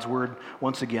read God's word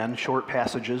once again, short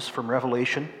passages from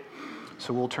Revelation.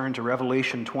 So we'll turn to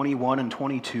Revelation 21 and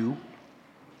 22.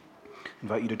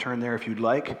 Invite you to turn there if you'd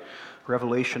like.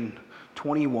 Revelation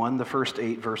 21, the first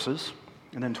 8 verses,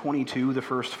 and then 22, the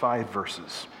first 5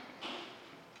 verses.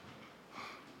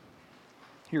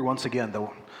 Here once again, the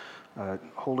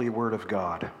holy word of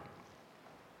God.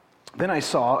 Then I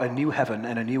saw a new heaven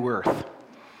and a new earth,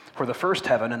 for the first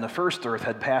heaven and the first earth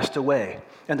had passed away,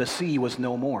 and the sea was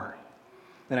no more.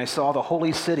 Then I saw the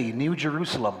holy city, New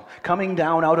Jerusalem, coming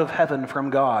down out of heaven from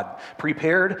God,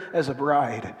 prepared as a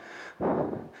bride,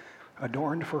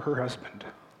 adorned for her husband.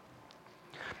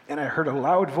 And I heard a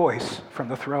loud voice from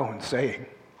the throne saying,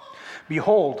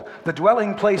 behold, the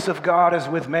dwelling place of God is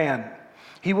with man.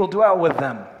 He will dwell with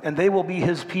them, and they will be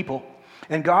his people,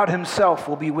 and God himself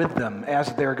will be with them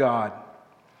as their God.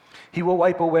 He will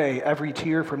wipe away every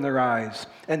tear from their eyes,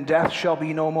 and death shall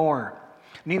be no more.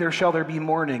 Neither shall there be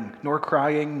mourning, nor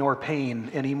crying, nor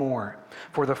pain any more,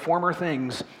 for the former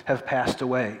things have passed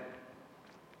away.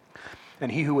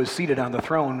 And he who was seated on the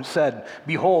throne said,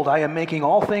 behold, I am making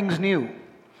all things new.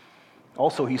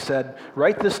 Also he said,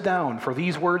 write this down, for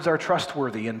these words are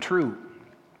trustworthy and true.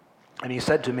 And he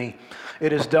said to me,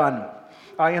 it is done.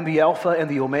 I am the Alpha and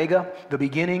the Omega, the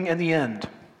beginning and the end.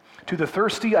 To the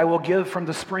thirsty I will give from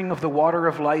the spring of the water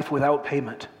of life without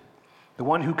payment. The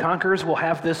one who conquers will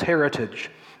have this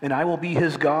heritage, and I will be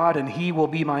his God, and he will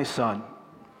be my son.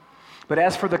 But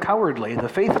as for the cowardly, the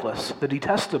faithless, the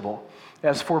detestable,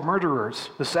 as for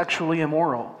murderers, the sexually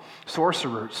immoral,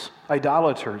 sorcerers,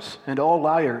 idolaters, and all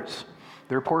liars,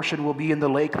 their portion will be in the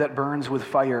lake that burns with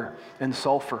fire and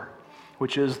sulfur,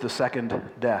 which is the second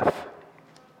death.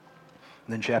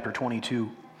 And then chapter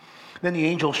 22. Then the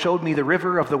angel showed me the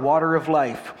river of the water of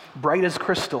life, bright as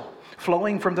crystal,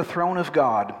 flowing from the throne of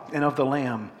God and of the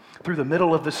Lamb, through the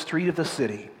middle of the street of the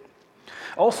city.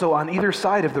 Also on either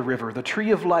side of the river, the tree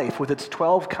of life with its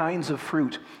 12 kinds of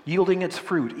fruit, yielding its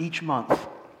fruit each month.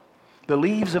 The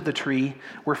leaves of the tree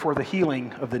were for the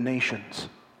healing of the nations.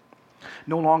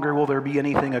 No longer will there be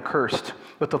anything accursed,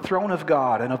 but the throne of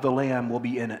God and of the Lamb will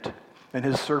be in it, and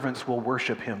his servants will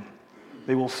worship him.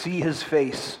 They will see his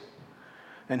face,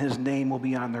 and his name will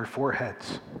be on their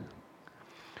foreheads.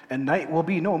 And night will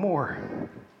be no more.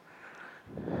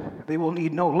 They will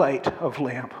need no light of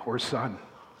lamp or sun.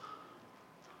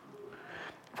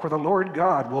 For the Lord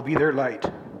God will be their light,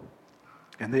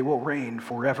 and they will reign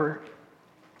forever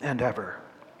and ever.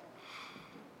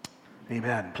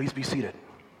 Amen. Please be seated.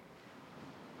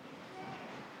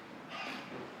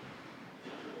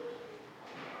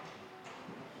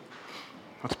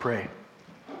 Let's pray.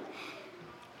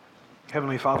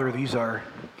 Heavenly Father, these are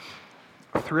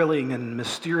thrilling and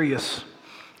mysterious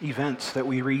events that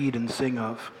we read and sing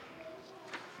of.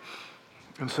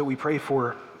 And so we pray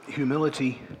for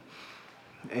humility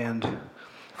and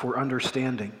for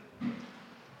understanding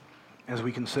as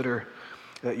we consider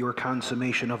your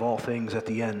consummation of all things at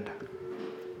the end.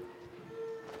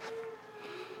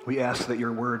 We ask that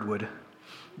your word would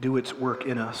do its work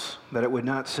in us, that it would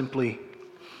not simply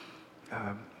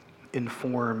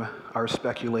inform our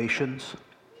speculations,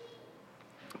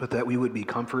 but that we would be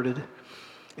comforted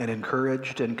and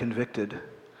encouraged and convicted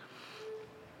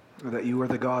that you are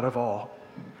the God of all.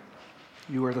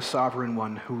 You are the sovereign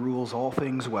one who rules all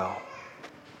things well.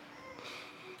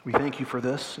 We thank you for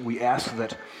this. We ask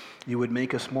that you would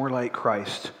make us more like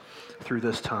Christ through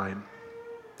this time.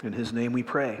 In his name we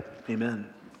pray. Amen.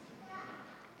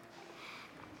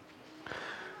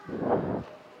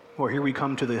 Well, here we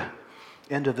come to the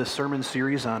end of this sermon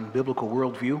series on biblical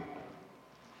worldview,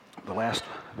 the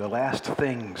last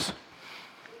things.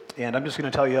 And I'm just going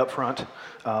to tell you up front,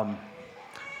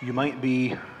 you might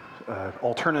be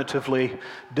alternatively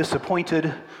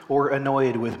disappointed or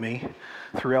annoyed with me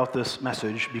throughout this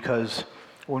message, because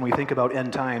when we think about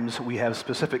end times, we have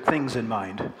specific things in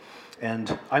mind,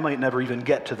 and I might never even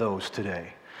get to those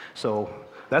today. So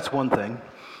that's one thing,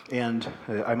 and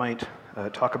I might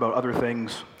talk about other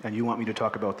things, and you want me to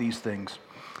talk about these things.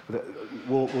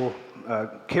 We'll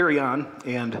carry on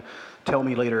and tell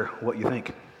me later what you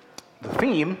think. The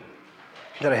theme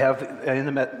that I have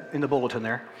in the bulletin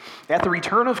there: at the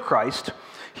return of Christ,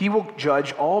 he will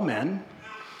judge all men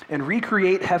and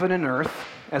recreate heaven and earth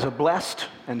as a blessed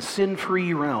and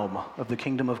sin-free realm of the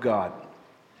kingdom of God.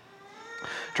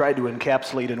 Tried to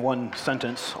encapsulate in one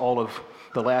sentence all of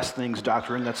the last things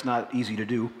doctrine. That's not easy to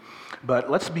do.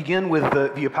 But let's begin with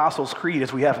the Apostles' Creed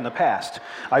as we have in the past.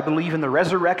 I believe in the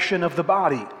resurrection of the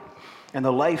body and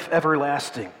the life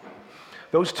everlasting.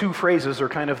 Those two phrases are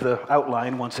kind of the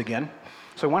outline once again.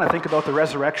 So I want to think about the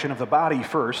resurrection of the body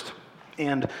first.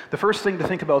 And the first thing to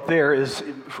think about there is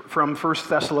from 1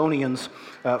 Thessalonians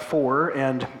 4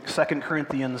 and 2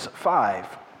 Corinthians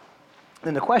 5.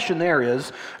 And the question there is,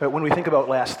 when we think about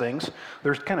last things,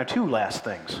 there's kind of two last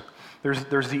things.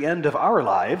 There's the end of our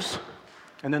lives,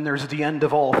 and then there's the end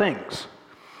of all things,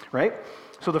 right?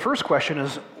 So the first question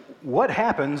is, what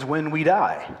happens when we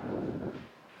die?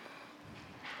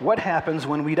 What happens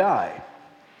when we die?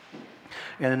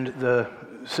 And the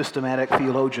systematic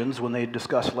theologians, when they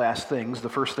discuss last things, the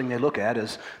first thing they look at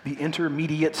is the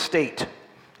intermediate state,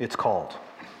 it's called.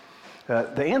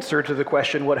 The answer to the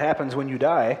question, what happens when you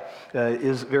die,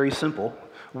 is very simple.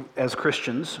 As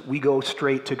Christians, we go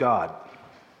straight to God.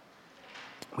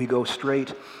 We go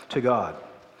straight to God.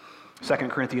 2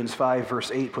 Corinthians 5, verse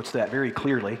 8 puts that very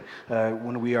clearly.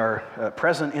 When we are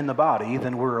present in the body,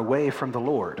 then we're away from the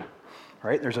Lord.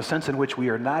 Right? There's a sense in which we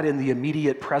are not in the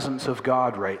immediate presence of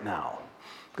God right now.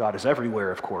 God is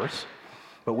everywhere, of course.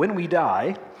 But when we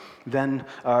die, then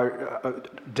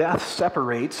death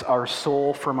separates our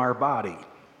soul from our body.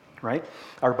 Right?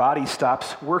 Our body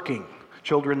stops working.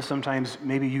 Children, sometimes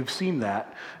maybe you've seen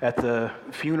that at the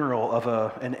funeral of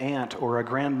an aunt or a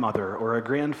grandmother or a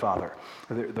grandfather.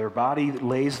 Their body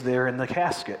lays there in the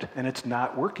casket, and it's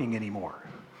not working anymore.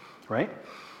 Right?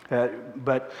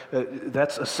 But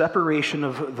that's a separation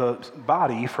of the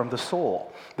body from the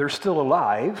soul. They're still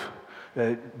alive,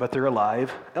 but they're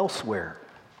alive elsewhere.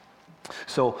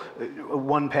 So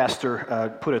one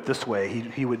pastor put it this way.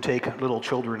 He would take little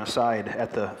children aside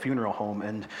at the funeral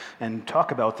home and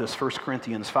talk about this 1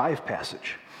 Corinthians 5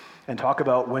 passage and talk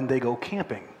about when they go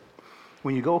camping.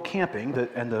 When you go camping,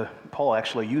 Paul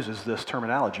actually uses this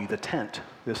terminology, the tent,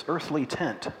 this earthly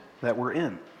tent that we're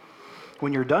in.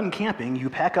 When you're done camping,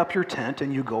 you pack up your tent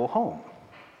and you go home.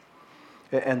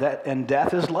 And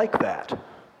death is like that.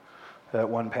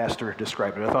 One pastor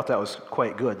described it. I thought that was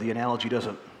quite good. The analogy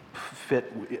doesn't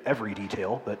fit every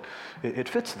detail, but it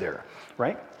fits there,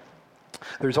 right?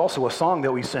 There's also a song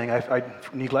that we sing. I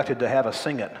neglected to have us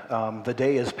sing it. The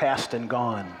day is past and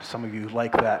gone. Some of you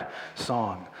like that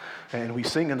song. And we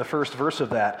sing in the first verse of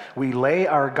that, we lay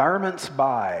our garments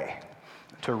by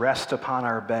to rest upon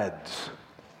our beds.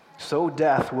 So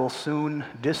death will soon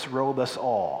disrobe us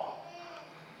all.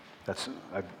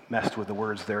 I messed with the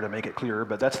words there to make it clearer,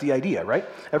 but that's the idea, right?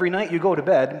 Every night you go to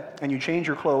bed and you change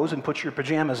your clothes and put your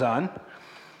pajamas on,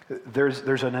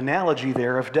 there's an analogy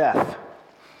there of death.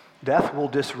 Death will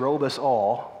disrobe us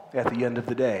all at the end of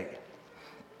the day.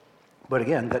 But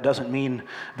again, that doesn't mean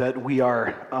that we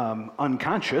are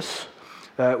unconscious.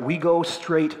 We go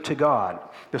straight to God.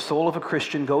 The soul of a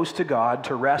Christian goes to God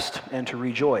to rest and to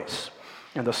rejoice.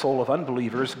 And the soul of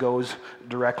unbelievers goes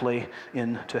directly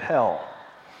into hell.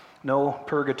 No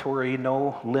purgatory,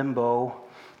 no limbo,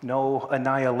 no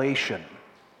annihilation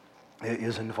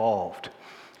is involved.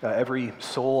 Every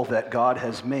soul that God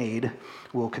has made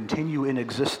will continue in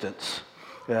existence,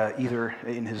 either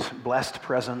in his blessed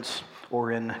presence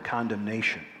or in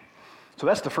condemnation. So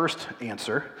that's the first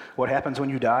answer. What happens when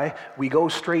you die? We go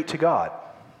straight to God.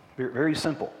 Very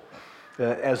simple.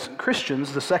 As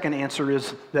Christians, the second answer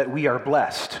is that we are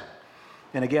blessed.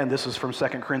 And again, this is from 2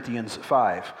 Corinthians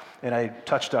 5, and I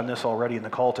touched on this already in the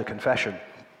call to confession.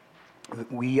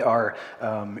 We are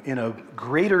in a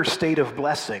greater state of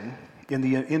blessing in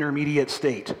the intermediate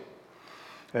state.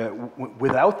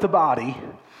 Without the body,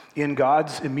 in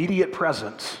God's immediate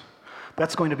presence,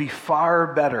 that's going to be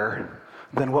far better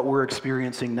than what we're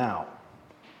experiencing now.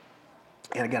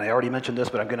 And again, I already mentioned this,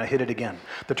 but I'm going to hit it again.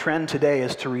 The trend today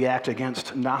is to react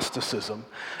against Gnosticism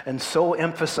and so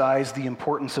emphasize the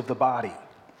importance of the body.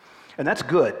 And that's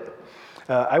good.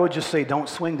 I would just say don't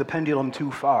swing the pendulum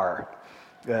too far.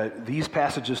 These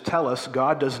passages tell us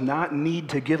God does not need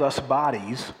to give us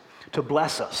bodies to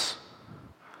bless us.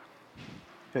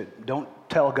 Don't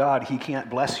tell God he can't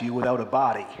bless you without a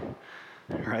body,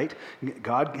 right?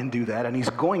 God can do that, and he's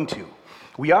going to.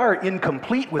 We are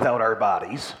incomplete without our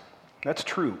bodies. That's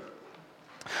true.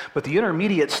 But the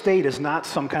intermediate state is not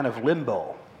some kind of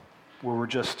limbo where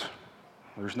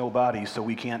there's no body, so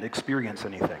we can't experience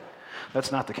anything.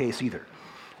 That's not the case either.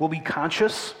 We'll be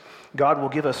conscious. God will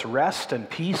give us rest and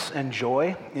peace and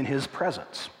joy in his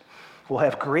presence. We'll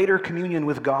have greater communion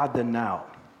with God than now.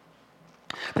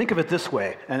 Think of it this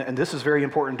way, and this is very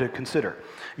important to consider.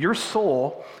 Your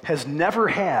soul has never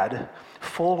had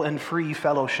full and free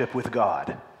fellowship with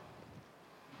God.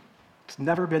 It's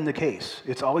never been the case.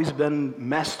 It's always been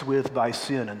messed with by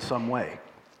sin in some way.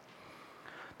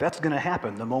 That's going to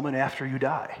happen the moment after you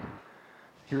die.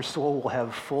 Your soul will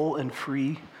have full and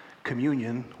free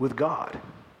communion with God.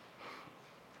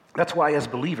 That's why as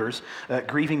believers,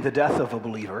 grieving the death of a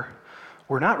believer,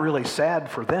 we're not really sad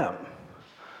for them,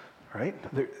 right?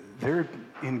 They're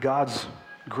in God's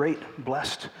great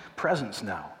blessed presence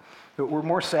now. But we're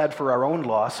more sad for our own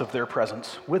loss of their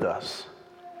presence with us.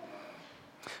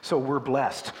 So we're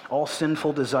blessed. All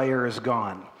sinful desire is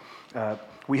gone.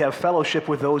 We have fellowship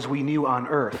with those we knew on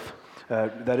earth.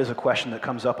 That is a question that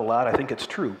comes up a lot. I think it's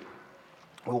true.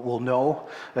 We'll know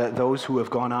those who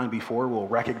have gone on before. We'll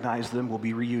recognize them. We'll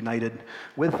be reunited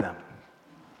with them.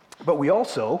 But we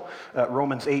also,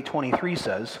 Romans 8:23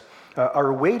 says,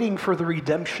 are waiting for the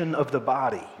redemption of the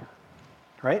body.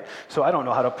 Right? So I don't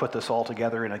know how to put this all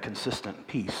together in a consistent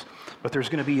piece. But there's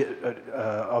going to be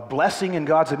a blessing in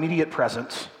God's immediate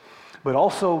presence, but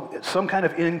also some kind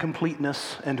of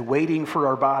incompleteness and waiting for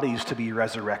our bodies to be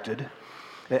resurrected.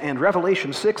 And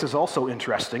Revelation 6 is also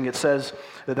interesting. It says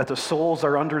that the souls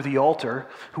are under the altar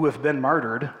who have been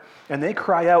martyred, and they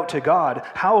cry out to God,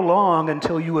 "How long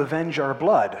until you avenge our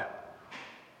blood?"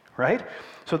 Right?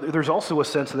 So there's also a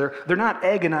sense they're not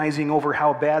agonizing over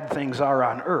how bad things are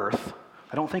on earth.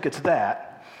 I don't think it's that.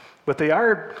 But they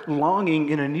are longing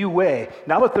in a new way.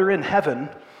 Now that they're in heaven,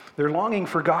 they're longing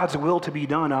for God's will to be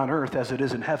done on earth as it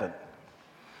is in heaven.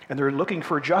 And they're looking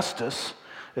for justice,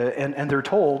 and they're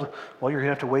told, well, you're going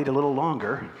to have to wait a little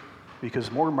longer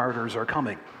because more martyrs are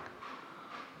coming,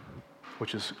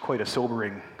 which is quite a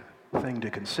sobering thing to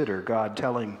consider, God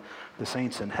telling the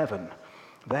saints in heaven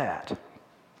that.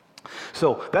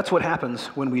 So that's what happens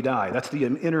when we die. That's the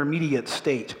intermediate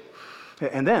state.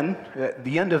 And then,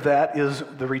 the end of that is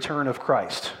the return of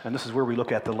Christ. And this is where we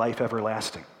look at the life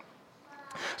everlasting.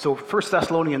 So 1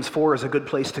 Thessalonians 4 is a good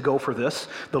place to go for this.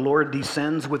 The Lord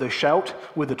descends with a shout,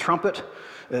 with a trumpet,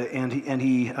 and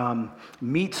he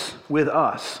meets with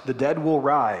us. The dead will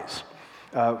rise.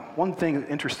 One thing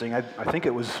interesting, I think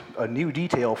it was a new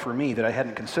detail for me that I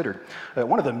hadn't considered.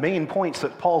 One of the main points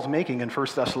that Paul's making in 1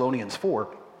 Thessalonians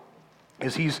 4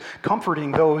 is he's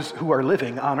comforting those who are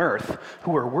living on earth,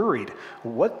 who are worried.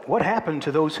 What happened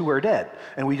to those who are dead?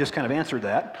 And we just kind of answered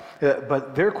that.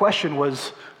 But their question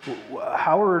was,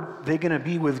 how are they going to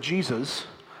be with Jesus?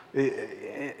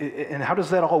 And how does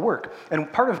that all work?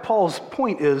 And part of Paul's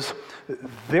point is,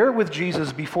 they're with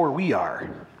Jesus before we are.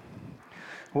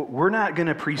 We're not going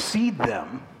to precede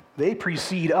them. They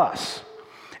precede us.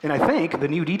 And I think the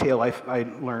new detail I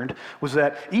learned was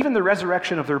that even the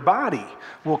resurrection of their body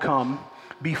will come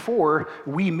before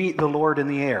we meet the Lord in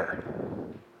the air,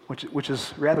 which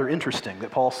is rather interesting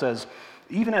that Paul says,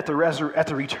 even at the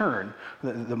return,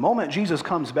 the moment Jesus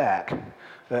comes back,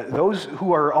 those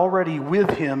who are already with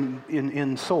him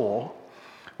in soul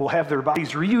will have their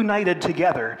bodies reunited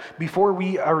together before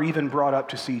we are even brought up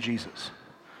to see Jesus,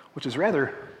 which is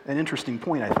rather an interesting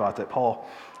point, I thought, that Paul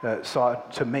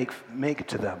sought to make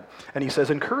to them. And he says,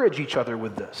 encourage each other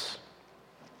with this.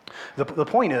 The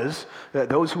point is that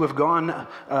those who have gone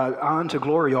on to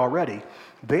glory already,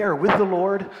 they are with the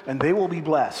Lord and they will be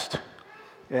blessed.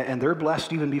 And they're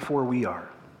blessed even before we are.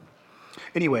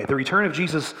 Anyway, the return of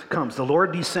Jesus comes. The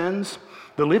Lord descends.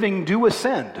 The living do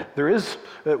ascend. There is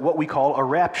what we call a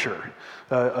rapture,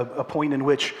 a point in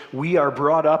which we are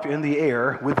brought up in the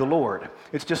air with the Lord.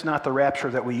 It's just not the rapture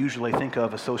that we usually think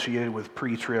of associated with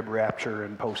pre-trib rapture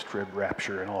and post-trib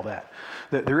rapture and all that.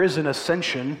 There is an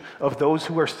ascension of those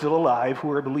who are still alive,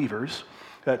 who are believers,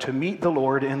 to meet the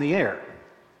Lord in the air.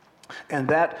 And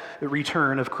that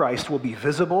return of Christ will be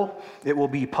visible, it will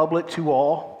be public to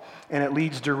all, and it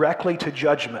leads directly to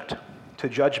Judgment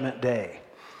Day.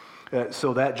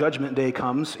 So that Judgment Day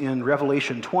comes in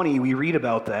Revelation 20. We read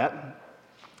about that.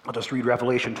 I'll just read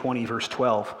Revelation 20, verse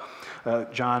 12.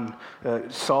 John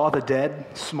saw the dead,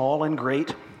 small and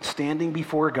great, standing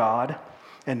before God,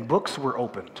 and books were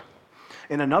opened.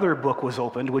 And another book was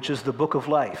opened, which is the book of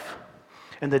life.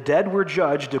 And the dead were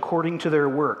judged according to their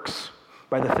works,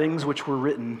 by the things which were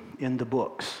written in the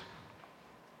books.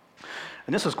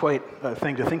 And this is quite a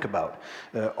thing to think about.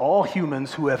 All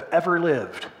humans who have ever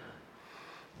lived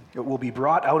will be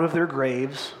brought out of their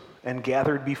graves and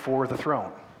gathered before the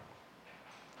throne.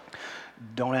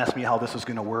 Don't ask me how this is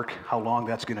going to work, how long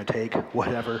that's going to take,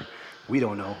 whatever. We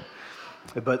don't know.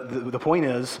 But the point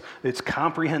is, it's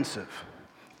comprehensive.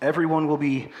 Everyone will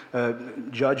be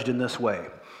judged in this way.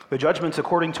 The judgment's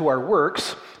according to our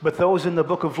works, but those in the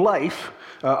book of life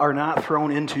are not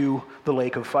thrown into the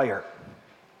lake of fire.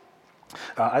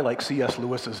 I like C.S.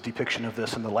 Lewis's depiction of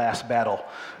this in The Last Battle.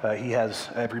 He has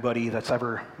everybody that's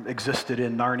ever existed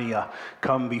in Narnia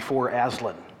come before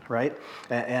Aslan, right?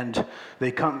 And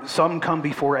some come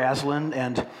before Aslan,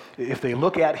 and if they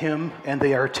look at him and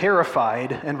they are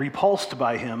terrified and repulsed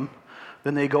by him,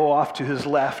 then they go off to his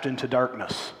left into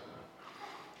darkness.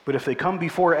 But if they come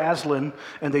before Aslan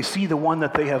and they see the one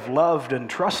that they have loved and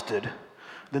trusted,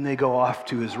 then they go off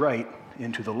to his right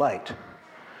into the light.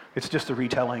 It's just a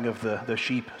retelling of the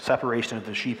sheep, separation of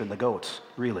the sheep and the goats,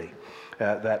 really.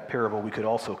 That parable we could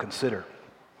also consider.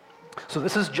 So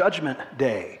this is Judgment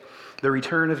Day, the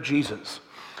return of Jesus.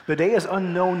 The day is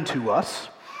unknown to us.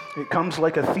 It comes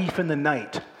like a thief in the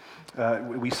night.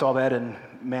 We saw that in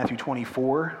Matthew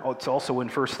 24. It's also in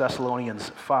 1 Thessalonians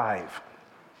 5.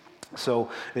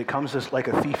 So it comes as like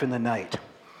a thief in the night.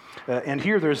 And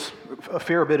here there's a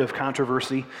fair bit of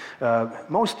controversy.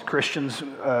 Most Christians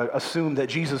assume that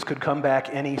Jesus could come back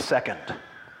any second.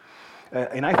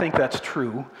 And I think that's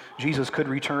true. Jesus could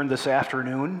return this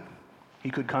afternoon. He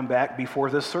could come back before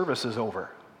this service is over.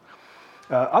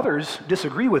 Others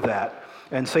disagree with that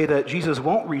and say that Jesus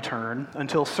won't return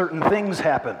until certain things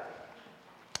happen.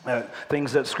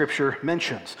 Things that Scripture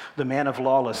mentions, the man of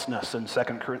lawlessness in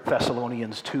 2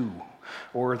 Thessalonians 2,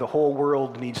 or the whole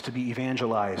world needs to be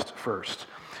evangelized first.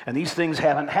 And these things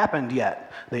haven't happened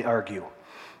yet, they argue.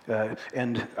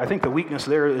 And I think the weakness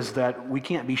there is that we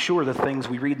can't be sure the things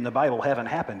we read in the Bible haven't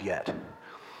happened yet.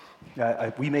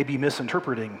 We may be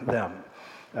misinterpreting them.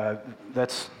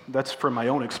 That's from my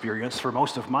own experience. For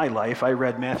most of my life, I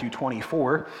read Matthew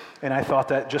 24, and I thought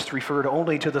that just referred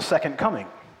only to the second coming.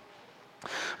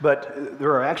 But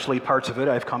there are actually parts of it,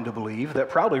 I've come to believe, that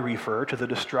probably refer to the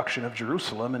destruction of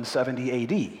Jerusalem in 70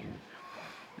 AD.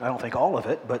 I don't think all of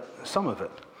it, but some of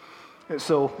it.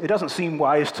 So it doesn't seem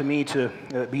wise to me to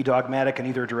be dogmatic in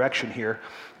either direction here.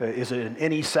 Is it an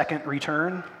any second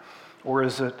return, or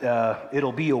is it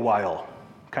it'll be a while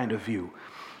kind of view?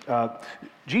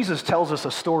 Jesus tells us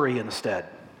a story instead,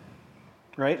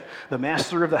 right? The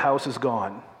master of the house is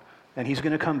gone, and he's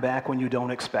going to come back when you don't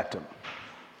expect him.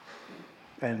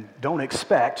 And don't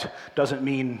expect doesn't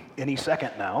mean any second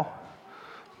now,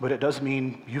 but it does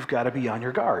mean you've got to be on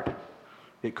your guard.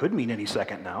 It could mean any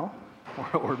second now,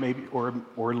 or maybe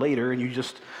or later, and you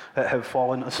just have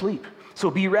fallen asleep. So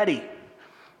be ready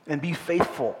and be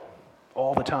faithful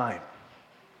all the time.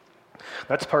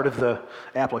 That's part of the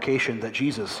application that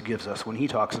Jesus gives us when he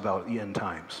talks about the end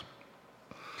times.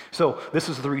 So this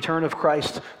is the return of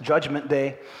Christ, Judgment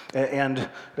Day, and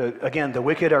again, the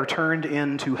wicked are turned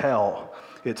into hell,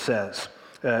 it says.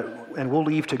 And we'll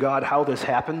leave to God how this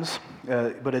happens,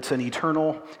 but it's an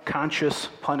eternal, conscious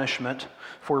punishment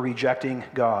for rejecting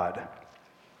God.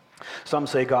 Some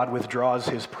say God withdraws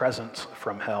his presence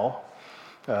from hell.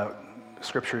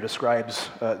 Scripture describes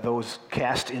those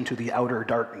cast into the outer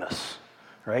darkness,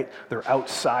 right? They're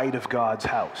outside of God's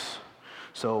house.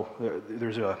 So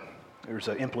there's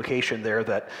an implication there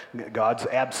that God's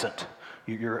absent.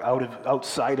 You're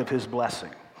outside of his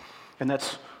blessing. And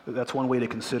that's That's one way to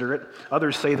consider it.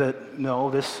 Others say that, no,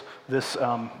 this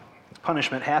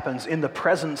punishment happens in the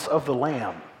presence of the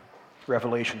Lamb,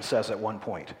 Revelation says at one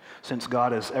point, since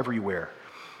God is everywhere.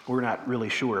 We're not really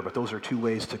sure, but those are two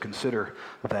ways to consider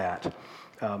that.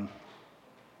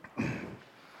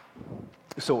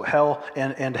 So hell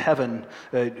and heaven,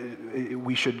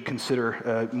 we should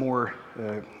consider more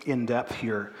in depth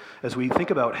here. As we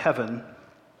think about heaven,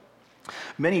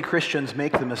 many Christians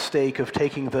make the mistake of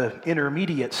taking the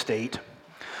intermediate state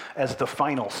as the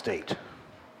final state.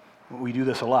 We do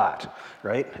this a lot,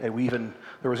 right? And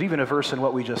there was even a verse in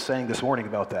what we just sang this morning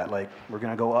about that, like we're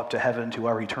going to go up to heaven to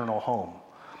our eternal home.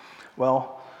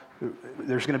 Well,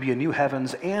 there's going to be a new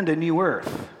heavens and a new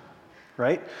earth,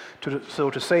 right? So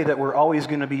to say that we're always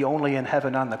going to be only in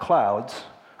heaven on the clouds,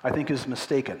 I think is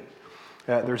mistaken.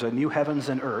 There's a new heavens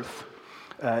and earth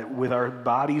with our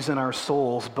bodies and our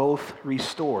souls both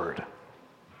restored.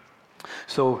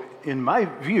 So in my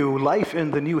view, life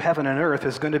in the new heaven and earth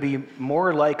is going to be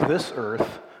more like this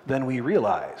earth than we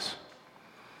realize.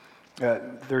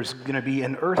 There's going to be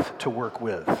an earth to work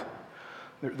with.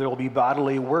 There will be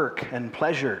bodily work and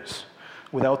pleasures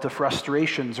without the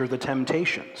frustrations or the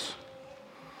temptations.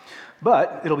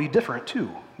 But it'll be different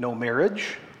too. No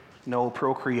marriage, no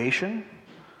procreation,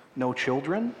 no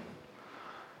children.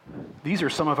 These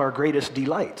are some of our greatest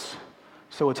delights,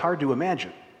 so it's hard to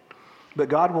imagine. But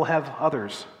God will have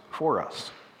others for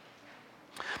us.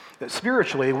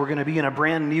 Spiritually, we're going to be in a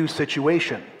brand new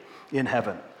situation in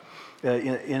heaven,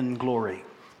 in glory.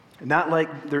 Not like,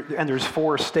 and there's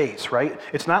 4 states, right?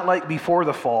 It's not like before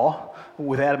the fall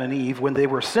with Adam and Eve when they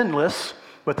were sinless,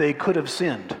 but they could have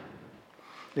sinned.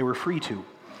 They were free to.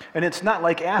 And it's not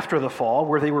like after the fall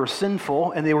where they were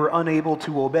sinful and they were unable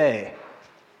to obey.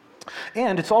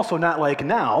 And it's also not like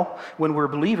now when we're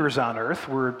believers on earth,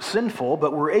 we're sinful,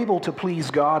 but we're able to please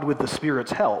God with the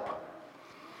Spirit's help.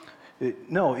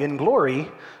 No, in glory,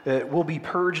 we'll be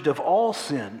purged of all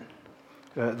sin,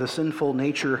 the sinful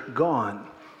nature gone.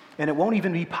 And it won't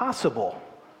even be possible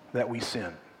that we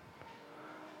sin.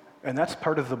 And that's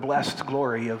part of the blessed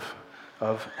glory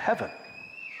of heaven.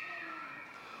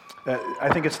 I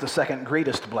think it's the second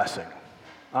greatest blessing,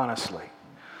 honestly.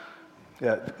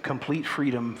 Complete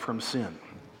freedom from sin.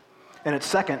 And it's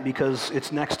second because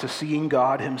it's next to seeing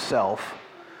God himself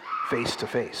face to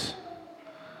face.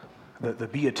 The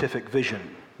beatific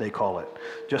vision, they call it.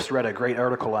 Just read a great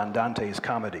article on Dante's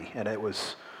comedy, and it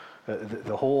was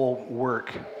the whole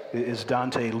work is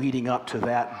Dante leading up to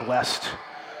that blessed,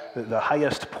 the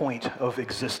highest point of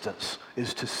existence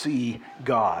is to see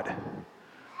God.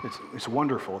 It's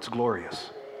wonderful, it's glorious.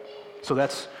 So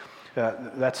that's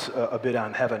a bit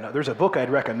on heaven. There's a book I'd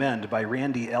recommend by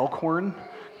Randy Elkhorn,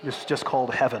 just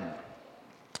called Heaven.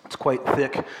 It's quite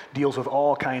thick, deals with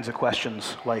all kinds of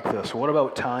questions like this. What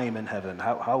about time in heaven?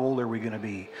 How old are we going to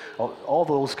be? All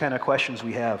those kind of questions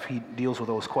we have, he deals with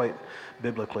those quite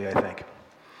biblically, I think.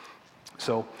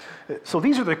 So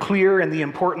these are the clear and the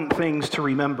important things to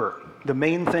remember, the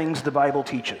main things the Bible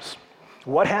teaches.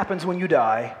 What happens when you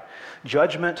die?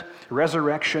 Judgment,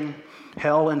 resurrection,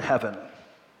 hell, and heaven.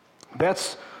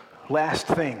 That's last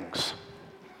things.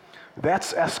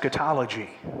 That's eschatology.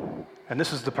 And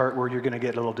this is the part where you're going to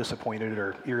get a little disappointed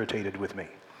or irritated with me.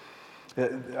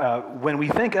 When we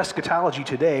think eschatology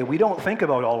today, we don't think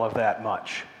about all of that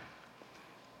much.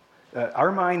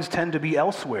 Our minds tend to be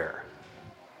elsewhere.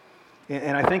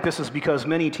 And I think this is because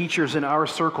many teachers in our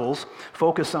circles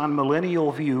focus on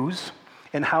millennial views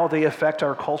and how they affect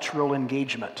our cultural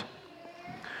engagement.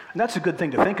 And that's a good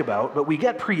thing to think about, but we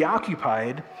get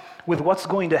preoccupied with what's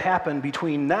going to happen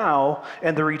between now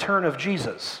and the return of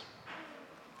Jesus.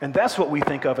 And that's what we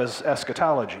think of as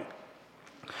eschatology.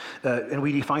 And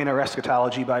we define our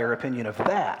eschatology by our opinion of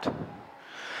that.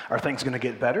 Are things going to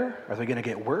get better? Are they going to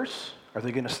get worse? Are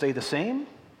they going to stay the same?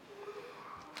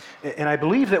 And I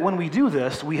believe that when we do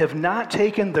this, we have not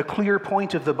taken the clear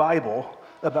point of the Bible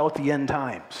about the end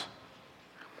times.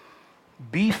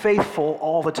 Be faithful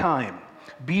all the time.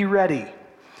 Be ready.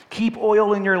 Keep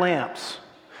oil in your lamps.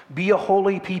 Be a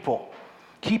holy people.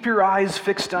 Keep your eyes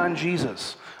fixed on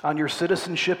Jesus, on your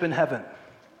citizenship in heaven.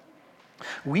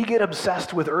 We get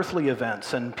obsessed with earthly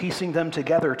events and piecing them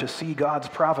together to see God's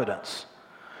providence.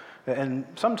 And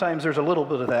sometimes there's a little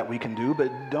bit of that we can do,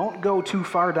 but don't go too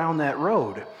far down that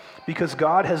road, because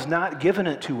God has not given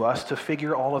it to us to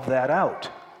figure all of that out.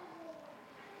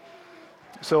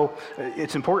 So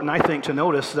it's important, I think, to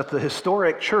notice that the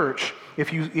historic church,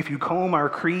 if you comb our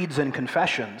creeds and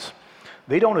confessions,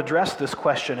 they don't address this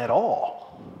question at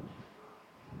all.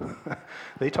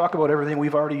 They talk about everything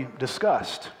we've already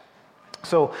discussed.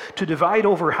 So to divide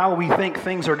over how we think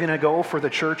things are going to go for the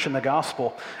church and the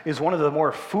gospel is one of the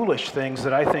more foolish things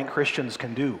that I think Christians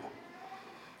can do.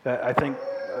 I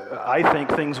think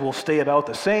things will stay about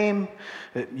the same.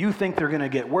 You think they're going to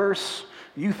get worse.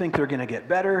 You think they're going to get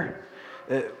better.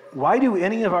 Why do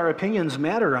any of our opinions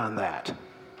matter on that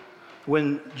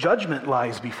when judgment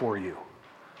lies before you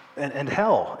and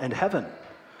hell and heaven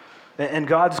and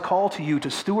God's call to you to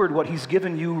steward what he's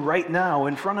given you right now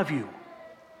in front of you?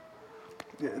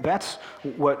 That's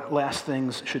what last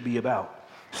things should be about.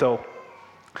 So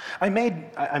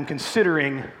I'm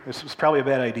considering, this was probably a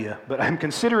bad idea, but I'm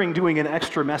considering doing an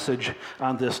extra message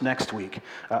on this next week,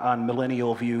 on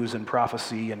millennial views and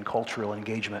prophecy and cultural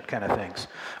engagement kind of things.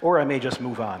 Or I may just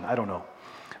move on, I don't know.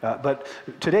 But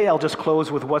today I'll just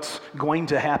close with what's going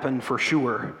to happen for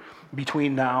sure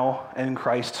between now and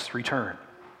Christ's return.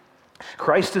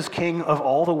 Christ is king of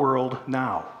all the world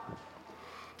now.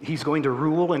 He's going to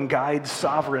rule and guide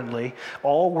sovereignly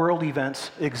all world events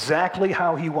exactly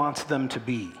how he wants them to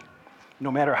be,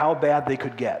 no matter how bad they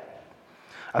could get.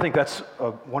 I think that's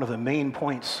one of the main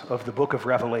points of the book of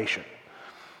Revelation.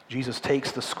 Jesus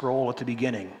takes the scroll at the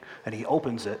beginning and he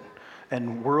opens it,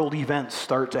 and world events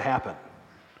start to happen,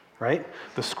 right?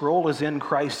 The scroll is in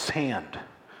Christ's hand.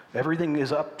 Everything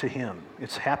is up to him.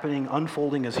 It's happening,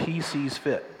 unfolding as he sees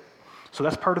fit. So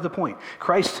that's part of the point.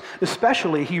 Christ,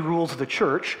 especially, he rules the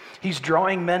church. He's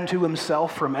drawing men to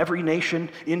himself from every nation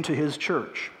into his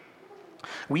church.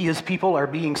 We, his people, are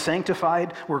being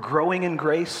sanctified. We're growing in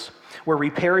grace. We're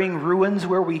repairing ruins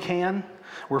where we can.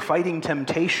 We're fighting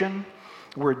temptation.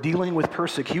 We're dealing with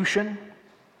persecution.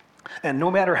 And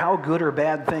no matter how good or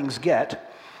bad things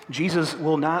get, Jesus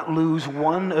will not lose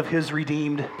one of his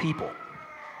redeemed people.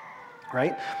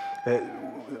 Right?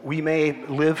 We may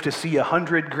live to see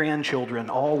 100 grandchildren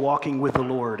all walking with the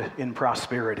Lord in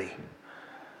prosperity.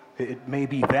 It may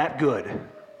be that good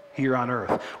here on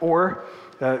earth. Or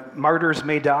martyrs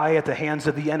may die at the hands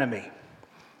of the enemy,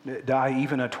 die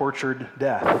even a tortured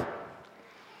death.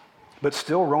 But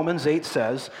still, Romans 8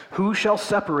 says, "Who shall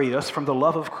separate us from the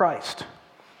love of Christ?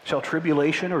 Shall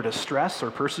tribulation or distress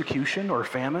or persecution or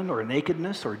famine or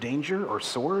nakedness or danger or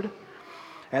sword?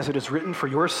 As it is written, for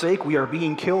your sake we are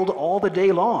being killed all the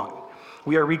day long.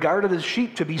 We are regarded as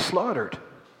sheep to be slaughtered.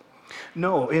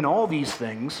 No, in all these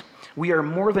things we are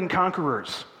more than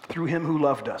conquerors through him who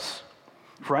loved us.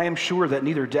 For I am sure that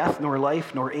neither death nor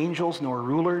life, nor angels, nor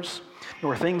rulers,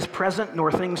 nor things present,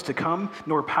 nor things to come,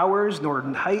 nor powers, nor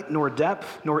height, nor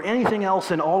depth, nor anything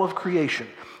else in all of creation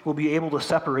will be able to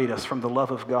separate us from the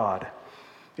love of God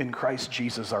in Christ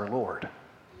Jesus our Lord."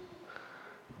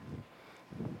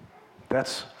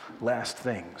 That's last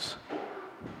things.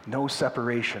 No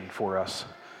separation for us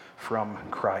from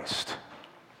Christ.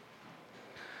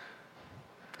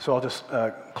 So I'll just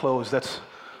close. That's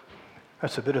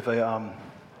a bit of a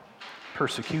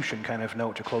persecution kind of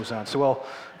note to close on. So I'll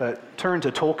turn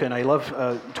to Tolkien. I love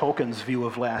Tolkien's view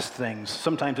of last things.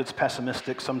 Sometimes it's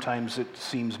pessimistic, sometimes it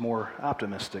seems more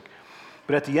optimistic.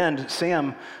 But at the end,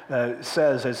 Sam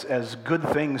says, as good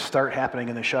things start happening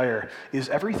in the Shire, is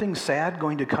everything sad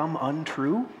going to come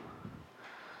untrue?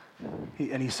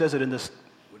 And he says it in this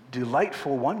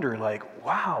delightful wonder, like,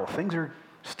 wow, things are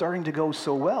starting to go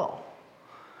so well.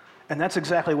 And that's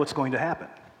exactly what's going to happen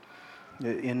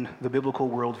in the biblical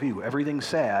worldview. Everything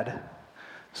sad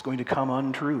is going to come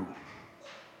untrue.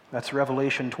 That's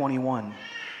Revelation 21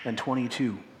 and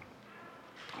 22.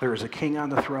 There is a king on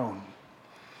the throne,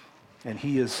 and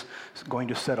he is going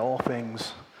to set all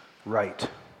things right.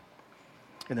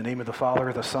 In the name of the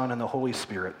Father, the Son, and the Holy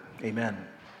Spirit, amen.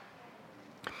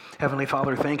 Heavenly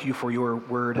Father, thank you for your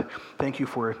word. Thank you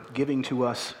for giving to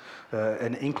us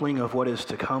an inkling of what is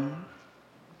to come,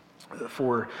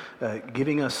 for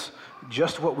giving us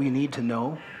just what we need to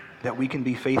know, that we can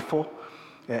be faithful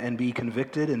and be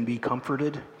convicted and be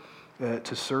comforted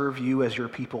to serve you as your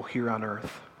people here on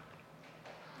earth.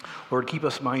 Lord, keep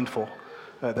us mindful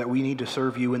that we need to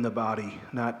serve you in the body,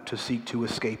 not to seek to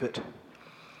escape it.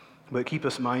 But keep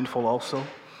us mindful also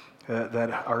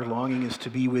that our longing is to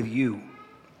be with you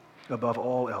above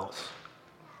all else.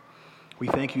 We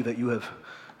thank you that you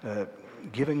have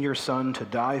given your Son to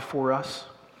die for us.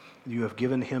 You have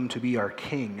given him to be our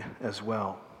King as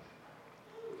well.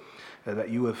 That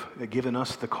you have given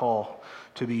us the call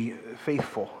to be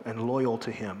faithful and loyal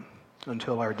to him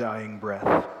until our dying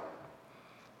breath.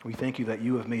 We thank you that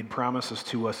you have made promises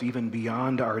to us even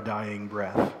beyond our dying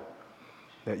breath,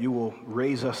 that you will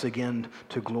raise us again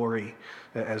to glory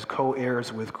as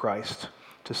co-heirs with Christ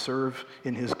to serve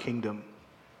in his kingdom.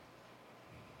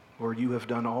 Lord, you have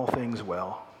done all things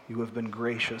well. You have been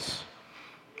gracious.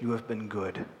 You have been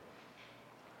good.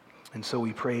 And so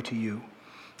we pray to you,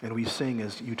 and we sing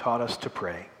as you taught us to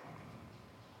pray.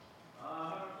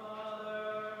 Our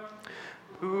Father,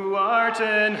 who art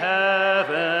in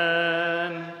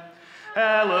heaven,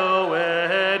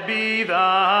 hallowed be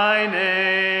thy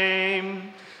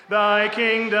name. Thy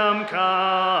kingdom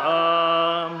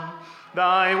come,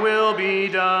 thy will be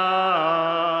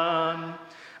done,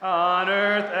 on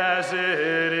earth as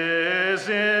it is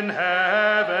in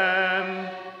heaven.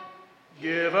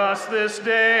 Give us this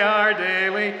day our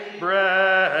daily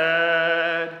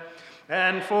bread,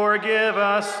 and forgive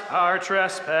us our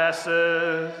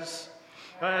trespasses,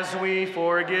 as we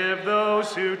forgive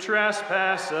those who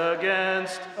trespass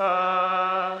against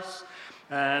us.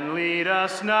 And lead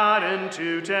us not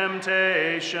into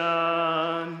temptation,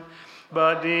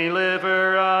 but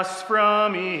deliver us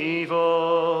from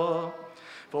evil.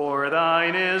 For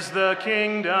thine is the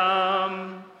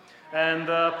kingdom, and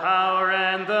the power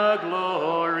and the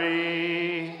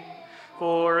glory,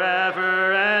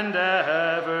 forever and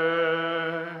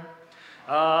ever.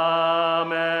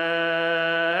 Amen.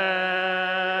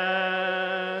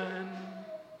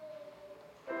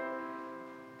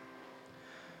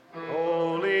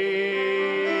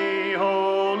 Holy,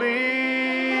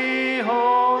 holy,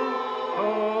 holy.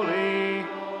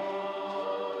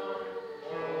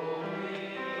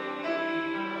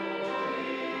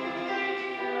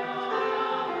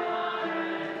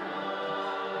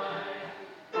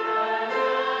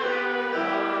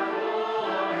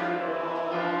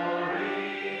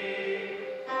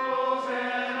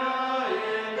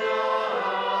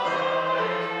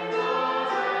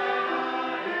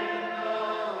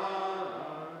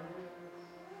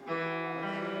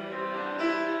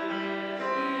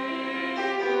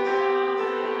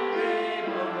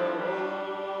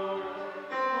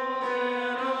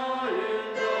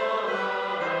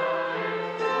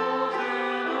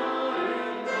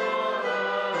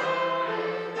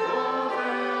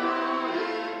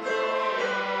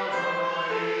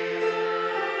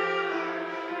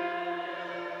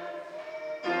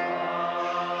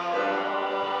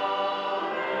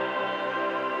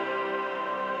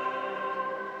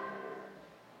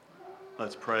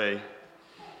 Let's pray.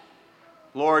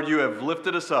 Lord, you have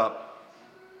lifted us up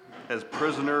as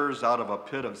prisoners out of a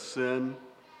pit of sin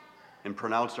and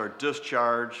pronounced our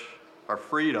discharge, our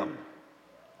freedom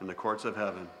in the courts of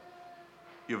heaven.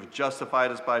 You have justified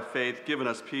us by faith, given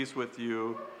us peace with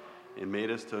you, and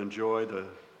made us to enjoy the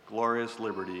glorious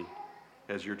liberty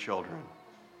as your children.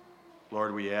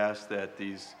 Lord, we ask that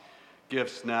these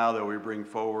gifts now that we bring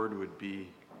forward would be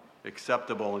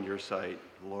acceptable in your sight.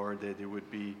 Lord, that it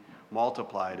would be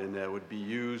multiplied and that would be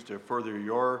used to further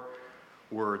your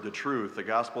word, the truth, the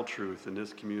gospel truth in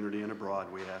this community and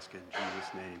abroad. We ask in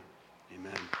Jesus' name.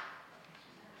 Amen.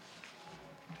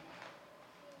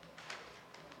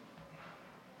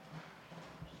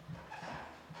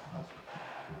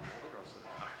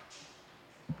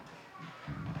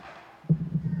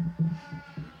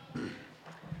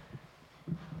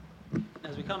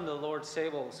 As we come to the Lord's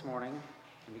table this morning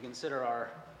and we consider our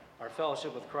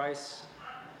fellowship with Christ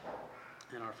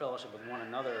and our fellowship with one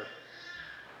another,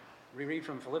 we read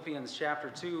from Philippians chapter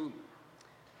 2,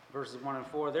 verses 1 and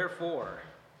 4. Therefore,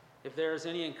 if there is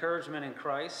any encouragement in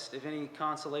Christ, if any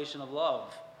consolation of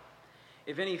love,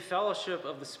 if any fellowship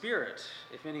of the Spirit,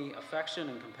 if any affection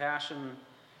and compassion,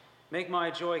 make my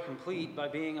joy complete by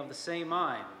being of the same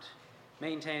mind,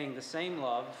 maintaining the same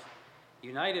love,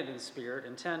 united in spirit,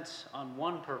 intent on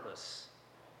one purpose.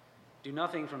 Do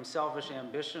nothing from selfish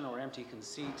ambition or empty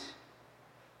conceit,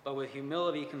 but with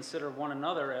humility consider one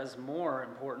another as more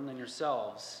important than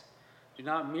yourselves. Do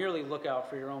not merely look out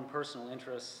for your own personal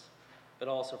interests, but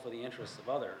also for the interests of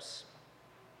others.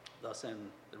 Thus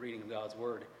end the reading of God's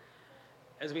word.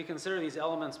 As we consider these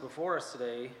elements before us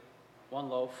today, one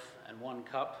loaf and one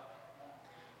cup,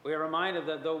 we are reminded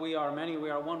that though we are many, we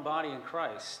are one body in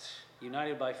Christ,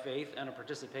 united by faith and a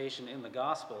participation in the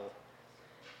gospel.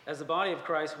 As the body of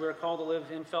Christ, we are called to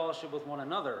live in fellowship with one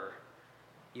another,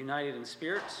 united in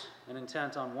spirit and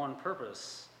intent on one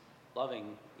purpose,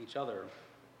 loving each other.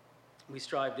 We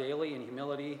strive daily in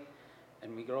humility,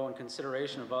 and we grow in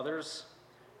consideration of others.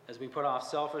 As we put off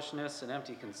selfishness and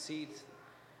empty conceit,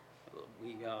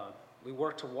 we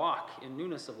work to walk in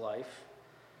newness of life,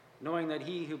 knowing that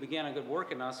he who began a good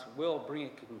work in us will bring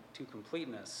it to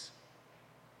completeness.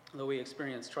 Though we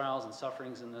experience trials and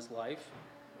sufferings in this life,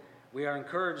 we are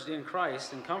encouraged in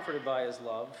Christ and comforted by his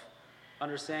love,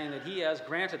 understanding that he has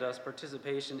granted us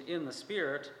participation in the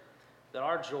Spirit, that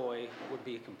our joy would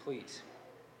be complete.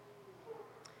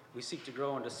 We seek to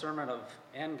grow in discernment of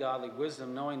and godly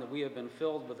wisdom, knowing that we have been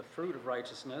filled with the fruit of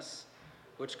righteousness,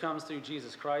 which comes through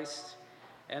Jesus Christ,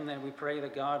 and then we pray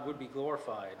that God would be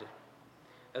glorified.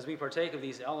 As we partake of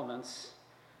these elements,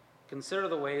 consider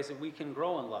the ways that we can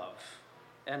grow in love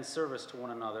and service to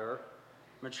one another,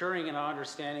 maturing in our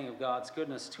understanding of God's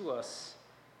goodness to us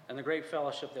and the great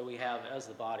fellowship that we have as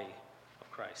the body of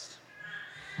Christ.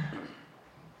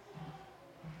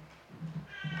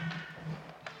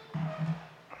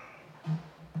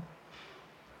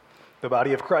 The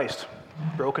body of Christ,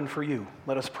 broken for you.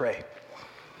 Let us pray.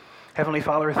 Heavenly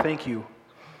Father, thank you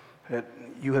that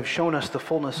you have shown us the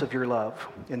fullness of your love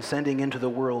in sending into the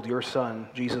world your Son,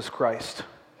 Jesus Christ,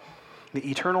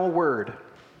 the eternal Word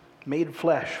made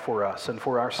flesh for us and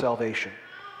for our salvation.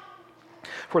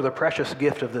 For the precious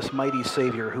gift of this mighty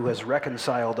Savior who has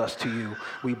reconciled us to you,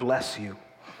 we bless you.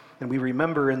 And we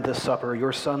remember in this supper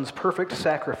your Son's perfect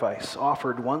sacrifice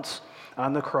offered once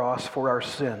on the cross for our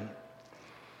sin.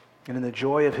 And in the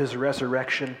joy of his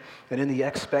resurrection and in the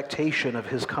expectation of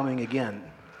his coming again,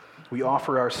 we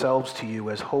offer ourselves to you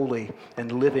as holy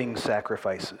and living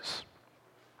sacrifices.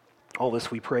 All this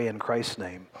we pray in Christ's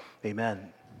name.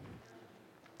 Amen.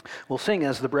 We'll sing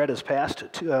as the bread is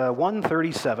passed.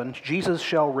 137, Jesus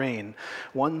Shall Reign,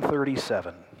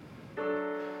 137.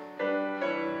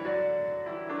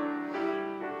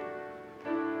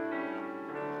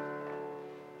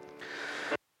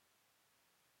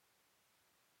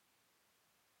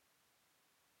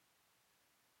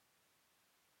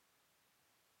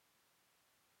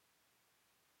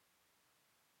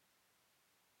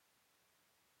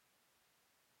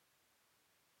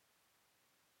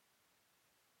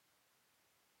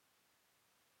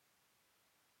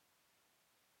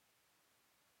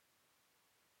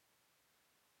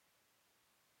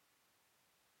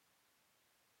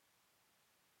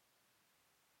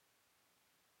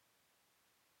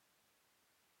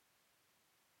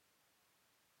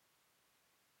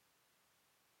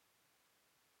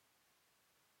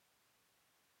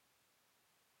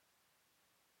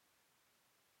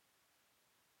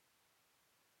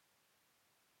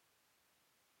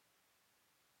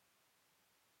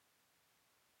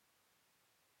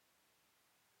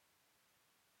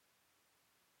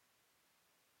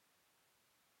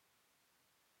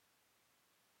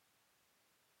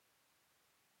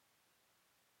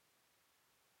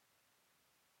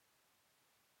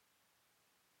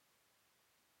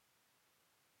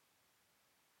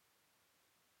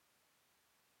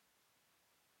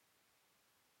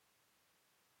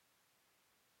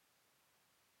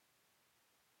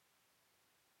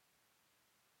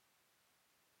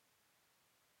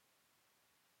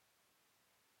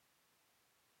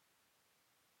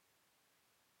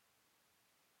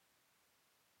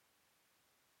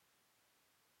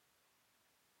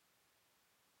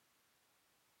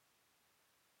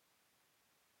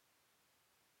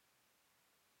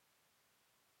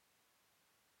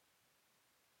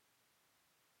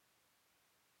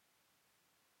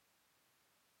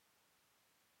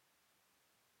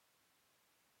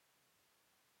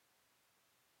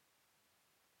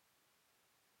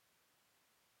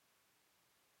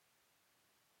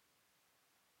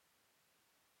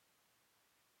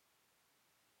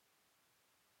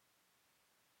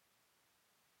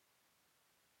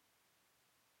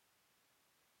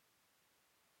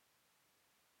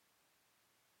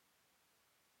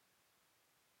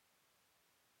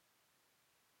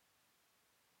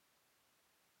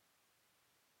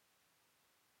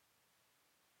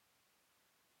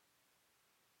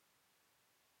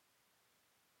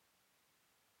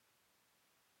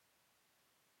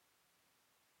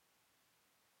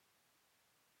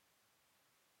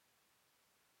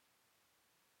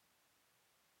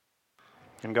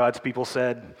 And God's people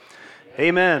said,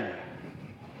 Amen.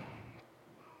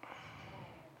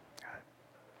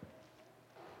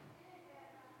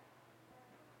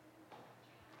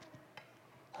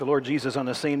 The Lord Jesus, on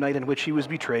the same night in which he was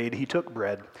betrayed, he took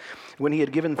bread. When he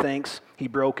had given thanks, he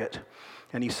broke it.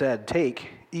 And he said, Take,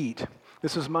 eat.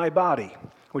 This is my body,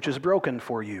 which is broken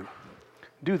for you.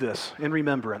 Do this in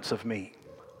remembrance of me.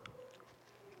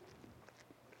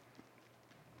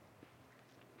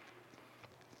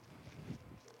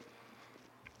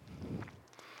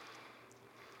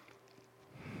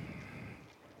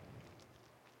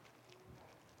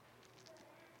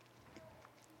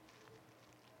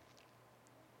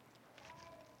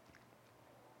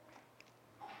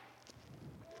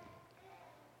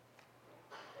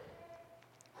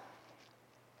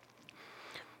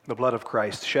 The blood of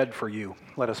Christ shed for you.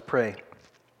 Let us pray.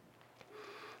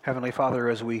 Heavenly Father,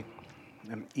 as we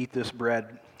eat this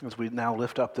bread, as we now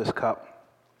lift up this cup,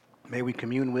 may we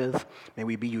commune with, may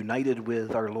we be united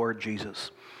with our Lord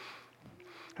Jesus.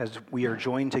 As we are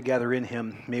joined together in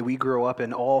him, may we grow up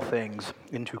in all things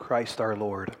into Christ our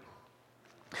Lord.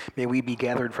 May we be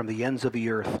gathered from the ends of the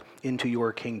earth into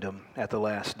your kingdom at the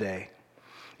last day.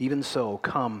 Even so,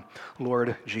 come,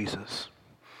 Lord Jesus.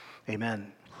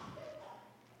 Amen.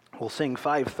 We'll sing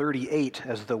 538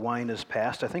 as the wine is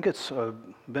passed. I think it's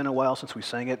been a while since we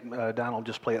sang it. Donald,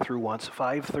 just play it through once.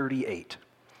 538.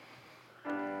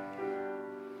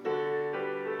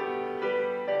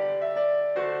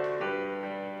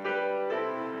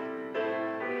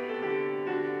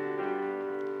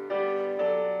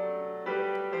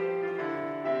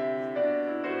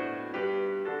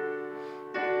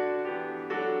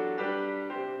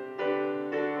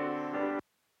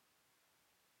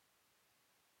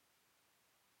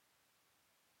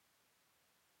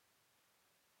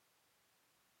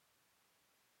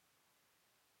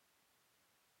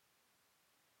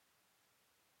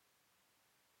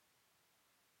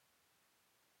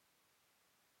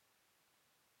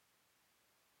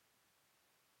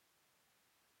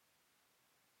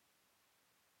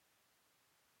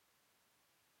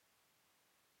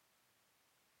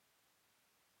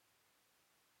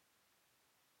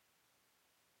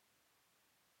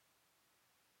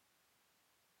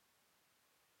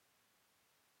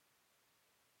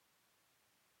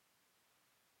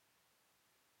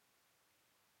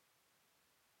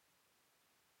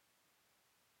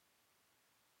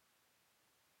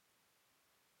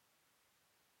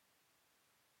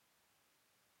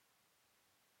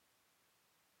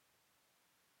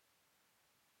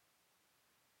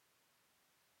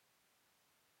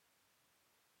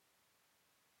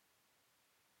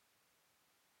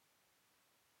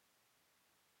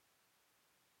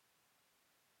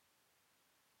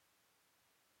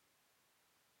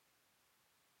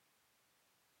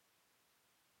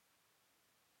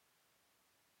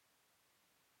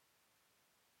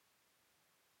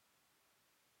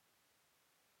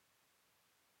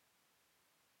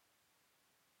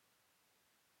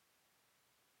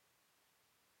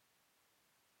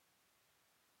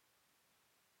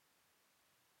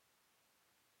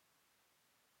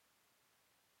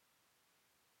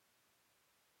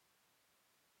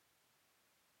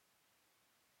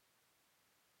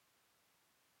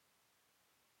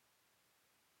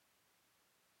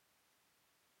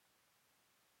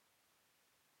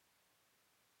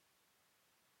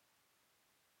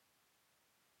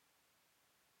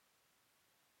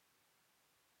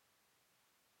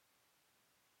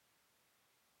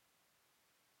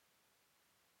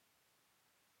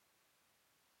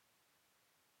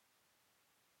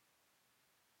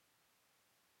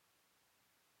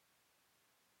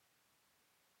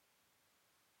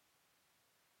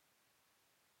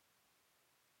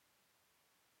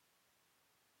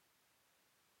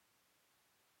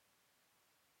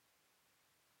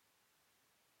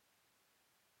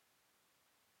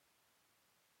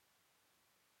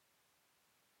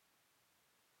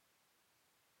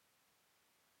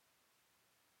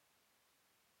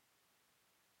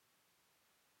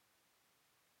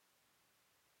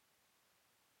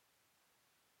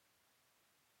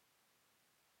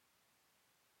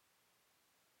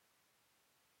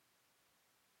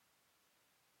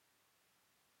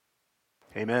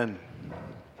 Amen.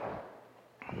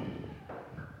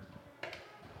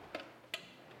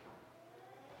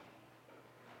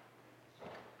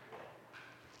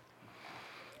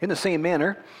 In the same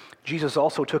manner, Jesus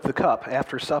also took the cup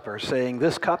after supper, saying,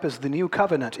 "This cup is the new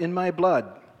covenant in my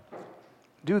blood.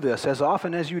 Do this as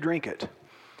often as you drink it,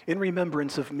 in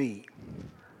remembrance of me."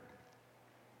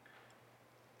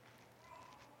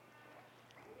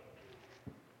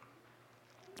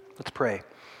 Let's pray.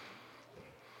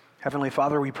 Heavenly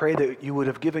Father, we pray that you would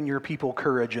have given your people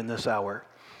courage in this hour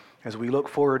as we look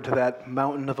forward to that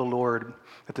mountain of the Lord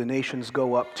that the nations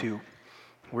go up to,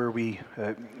 where we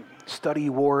study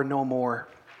war no more,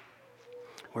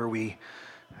 where we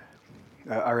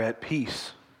are at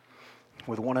peace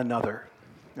with one another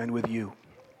and with you.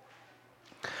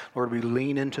 Lord, we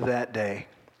lean into that day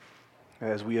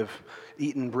as we have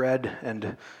eaten bread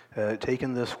and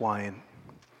taken this wine.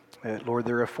 Lord,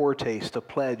 they're a foretaste, a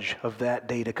pledge of that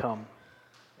day to come.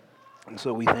 And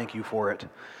so we thank you for it.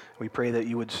 We pray that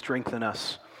you would strengthen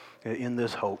us in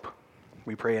this hope.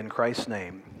 We pray in Christ's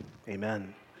name.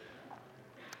 Amen.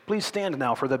 Please stand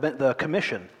now for the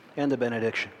commission and the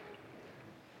benediction.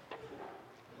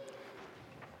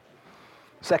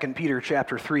 2 Peter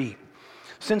chapter 3.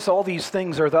 Since all these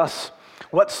things are thus,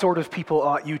 what sort of people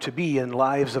ought you to be in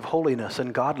lives of holiness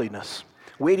and godliness,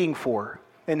 waiting for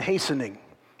and hastening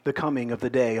the coming of the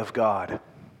day of God?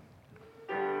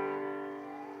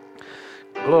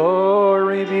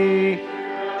 Glory be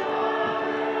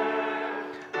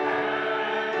to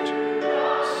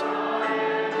the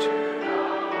Son, to the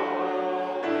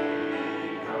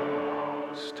Holy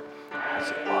Ghost, Ghost, as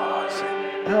it was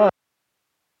in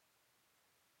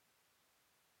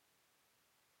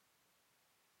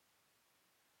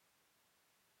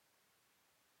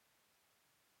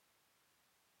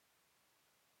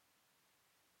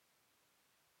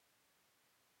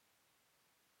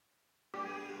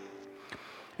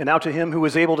And now to him who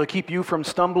is able to keep you from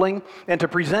stumbling and to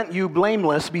present you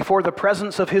blameless before the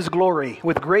presence of his glory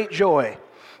with great joy,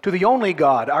 to the only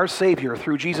God, our Savior,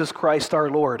 through Jesus Christ our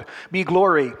Lord, be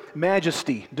glory,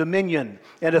 majesty, dominion,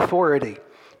 and authority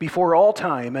before all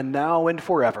time and now and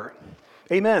forever.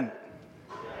 Amen.